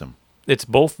nepotism. It's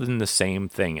both in the same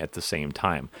thing at the same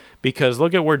time. Because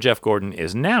look at where Jeff Gordon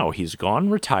is now. He's gone,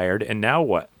 retired, and now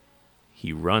what?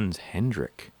 He runs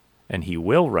Hendrick, and he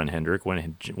will run Hendrick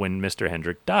when Mr.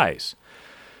 Hendrick dies.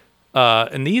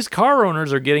 And these car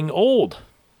owners are getting old.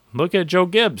 Look at Joe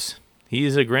Gibbs.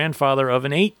 He's a grandfather of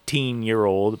an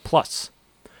 18-year-old plus.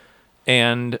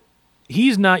 And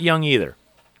he's not young either.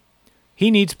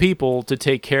 He needs people to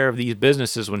take care of these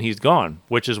businesses when he's gone,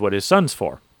 which is what his son's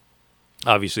for.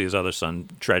 Obviously, his other son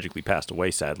tragically passed away,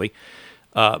 sadly.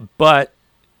 But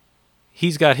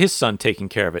he's got his son taking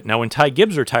care of it. Now, when Ty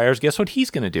Gibbs retires, guess what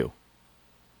he's going to do?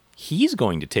 He's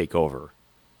going to take over.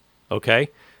 Okay?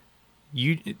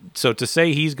 So to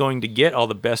say he's going to get all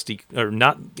the best, he's going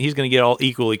to get all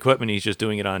equal equipment, he's just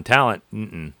doing it on talent.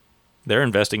 They're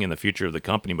investing in the future of the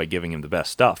company by giving him the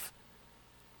best stuff.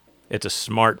 It's a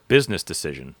smart business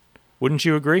decision. Wouldn't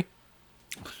you agree?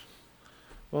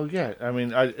 Well, yeah. I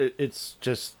mean, it's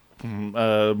just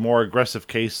a more aggressive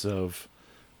case of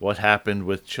what happened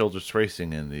with Childress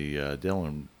Racing and the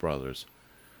Dillon brothers.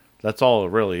 That's all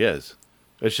it really is.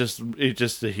 It's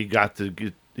just that he got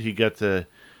to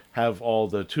have all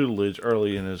the tutelage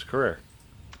early in his career.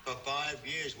 For 5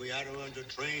 years, we had her under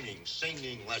training,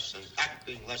 singing lessons,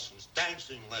 acting lessons,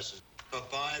 dancing lessons. For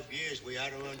 5 years, we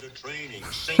had her under training,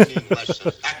 singing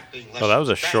lessons, acting lessons. Oh, that was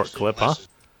a short clip, huh?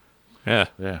 Yeah.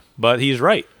 Yeah. But he's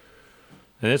right.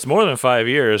 And it's more than 5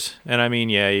 years. And I mean,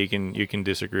 yeah, you can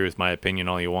disagree with my opinion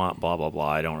all you want, blah, blah, blah.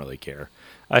 I don't really care.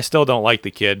 I still don't like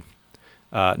the kid.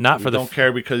 Don't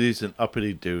care because he's an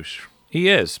uppity douche. He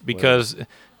is, because,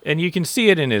 and you can see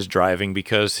it in his driving,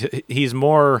 because he's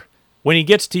more, when he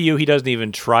gets to you, he doesn't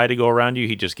even try to go around you,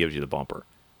 he just gives you the bumper.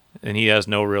 And he has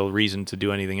no real reason to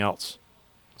do anything else.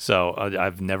 So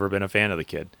I've never been a fan of the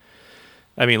kid.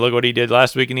 I mean, look what he did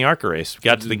last week in the ARCA race.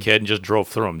 Got to the kid and just drove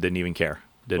through him. Didn't even care.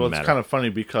 Didn't matter. It's kind of funny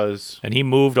because... And he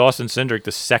moved Austin Cindric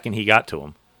the second he got to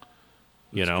him.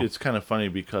 It's kind of funny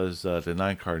because the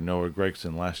 9 car Noah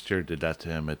Gragson last year did that to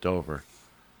him at Dover.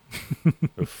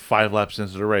 5 laps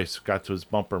into the race, got to his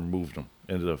bumper, moved him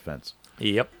into the fence.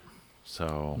 Yep.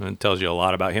 So it tells you a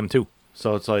lot about him too.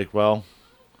 So it's like, well,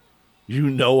 you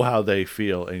know how they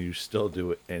feel, and you still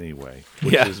do it anyway,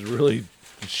 which is really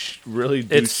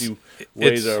douchey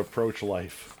way to approach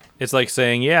life. It's like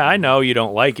saying, yeah, I know you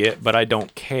don't like it, but I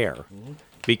don't care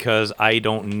because I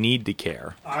don't need to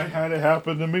care. I had it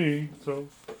happen to me, so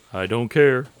I don't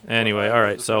care. Anyway, all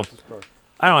right, so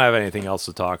I don't have anything else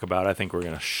to talk about. I think we're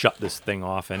going to shut this thing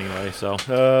off anyway. So,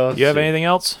 you have anything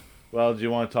else? Well, do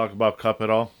you want to talk about Cup at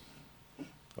all?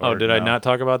 Did I not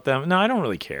talk about them? No, I don't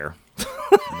really care.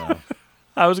 No.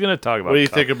 I was going to talk about What do you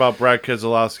Cup. think about Brad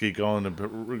Keselowski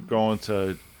going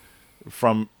to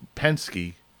from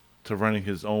Penske to running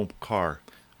his own car?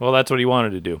 Well, that's what he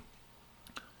wanted to do.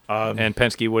 And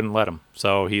Penske wouldn't let him.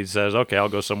 So he says, okay, I'll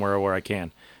go somewhere where I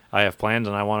can. I have plans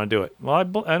and I want to do it. Well, I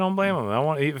don't blame him.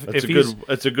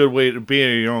 It's a good way to be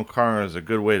in your own car. Is a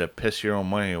good way to piss your own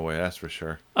money away. That's for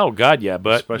sure. Oh God, yeah,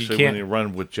 but especially when you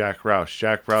run with Jack Roush.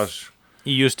 Jack Roush.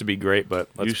 He used to be great, but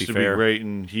let's be fair. Be great,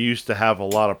 and he used to have a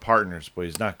lot of partners, but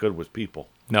he's not good with people.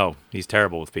 No, he's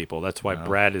terrible with people. That's why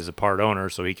Brad is a part owner,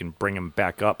 so he can bring him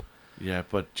back up. Yeah,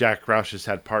 but Jack Roush has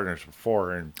had partners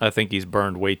before, and I think he's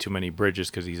burned way too many bridges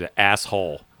because he's an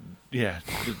asshole. Yeah,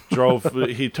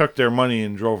 he took their money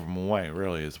and drove them away.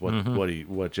 Really, is what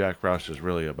Jack Roush is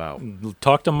really about.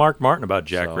 Talk to Mark Martin about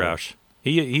Jack Roush.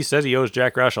 He says he owes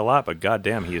Jack Roush a lot, but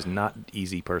goddamn, he is not an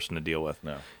easy person to deal with.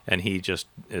 No, and he just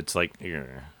it's like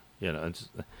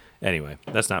anyway,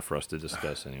 that's not for us to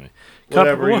discuss. Anyway,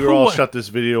 whatever. You all shut this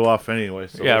video off anyway.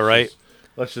 So yeah, right.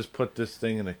 Let's just put this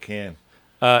thing in a can.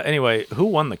 Anyway, who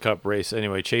won the Cup race?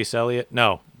 Anyway, Chase Elliott?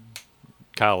 No,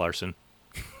 Kyle Larson.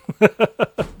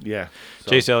 Yeah,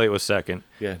 Chase Elliott was second.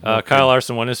 Yeah, Kyle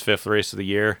Larson won his 5th race of the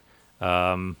year.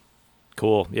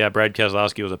 Cool. Yeah, Brad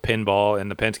Keselowski was a pinball, and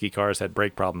the Penske cars had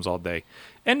brake problems all day.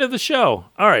 End of the show.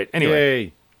 All right.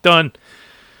 Anyway, done.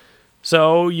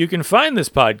 So you can find this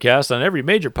podcast on every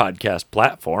major podcast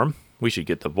platform. We should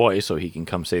get the voice so he can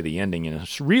come say the ending in a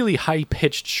really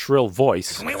high-pitched, shrill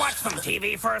voice. Can we watch some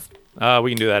TV first?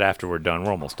 We can do that after we're done.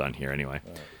 We're almost done here anyway.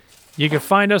 You can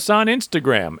find us on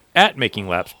Instagram at Making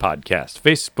Laps Podcast,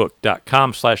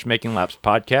 Facebook.com/Making Laps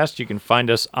Podcast. You can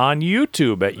find us on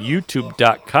YouTube at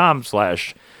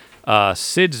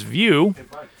YouTube.com/Sid's View.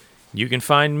 You can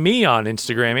find me on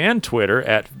Instagram and Twitter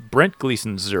at Brent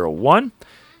Gleason01.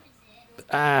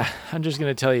 I'm just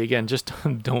going to tell you again, just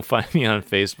don't find me on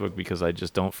Facebook because I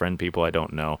just don't friend people I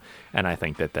don't know, and I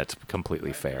think that that's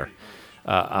completely fair.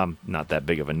 I'm not that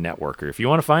big of a networker. If you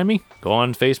want to find me, go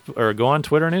on Facebook or go on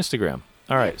Twitter and Instagram.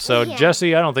 All right, so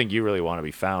Jesse, I don't think you really want to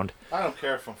be found. I don't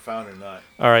care if I'm found or not.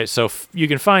 All right, so you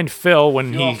can find Phil when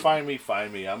if you don't find me.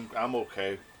 I'm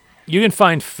okay. You can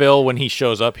find Phil when he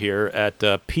shows up here at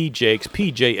PJaques,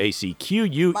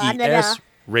 PJACQUES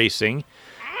Racing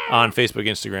on Facebook,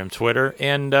 Instagram, Twitter,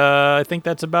 and I think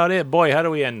that's about it. Boy, how do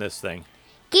we end this thing?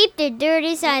 Keep the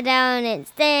dirty side down and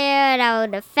stay out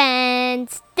of the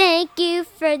fence. Thank you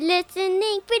for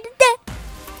listening.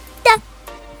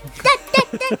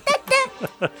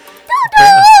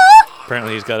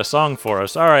 Apparently he's got a song for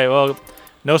us. All right, well,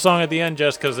 no song at the end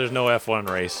just because there's no F1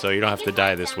 race, so you don't have to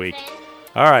die this week.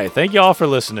 All right. Thank you all for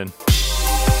listening.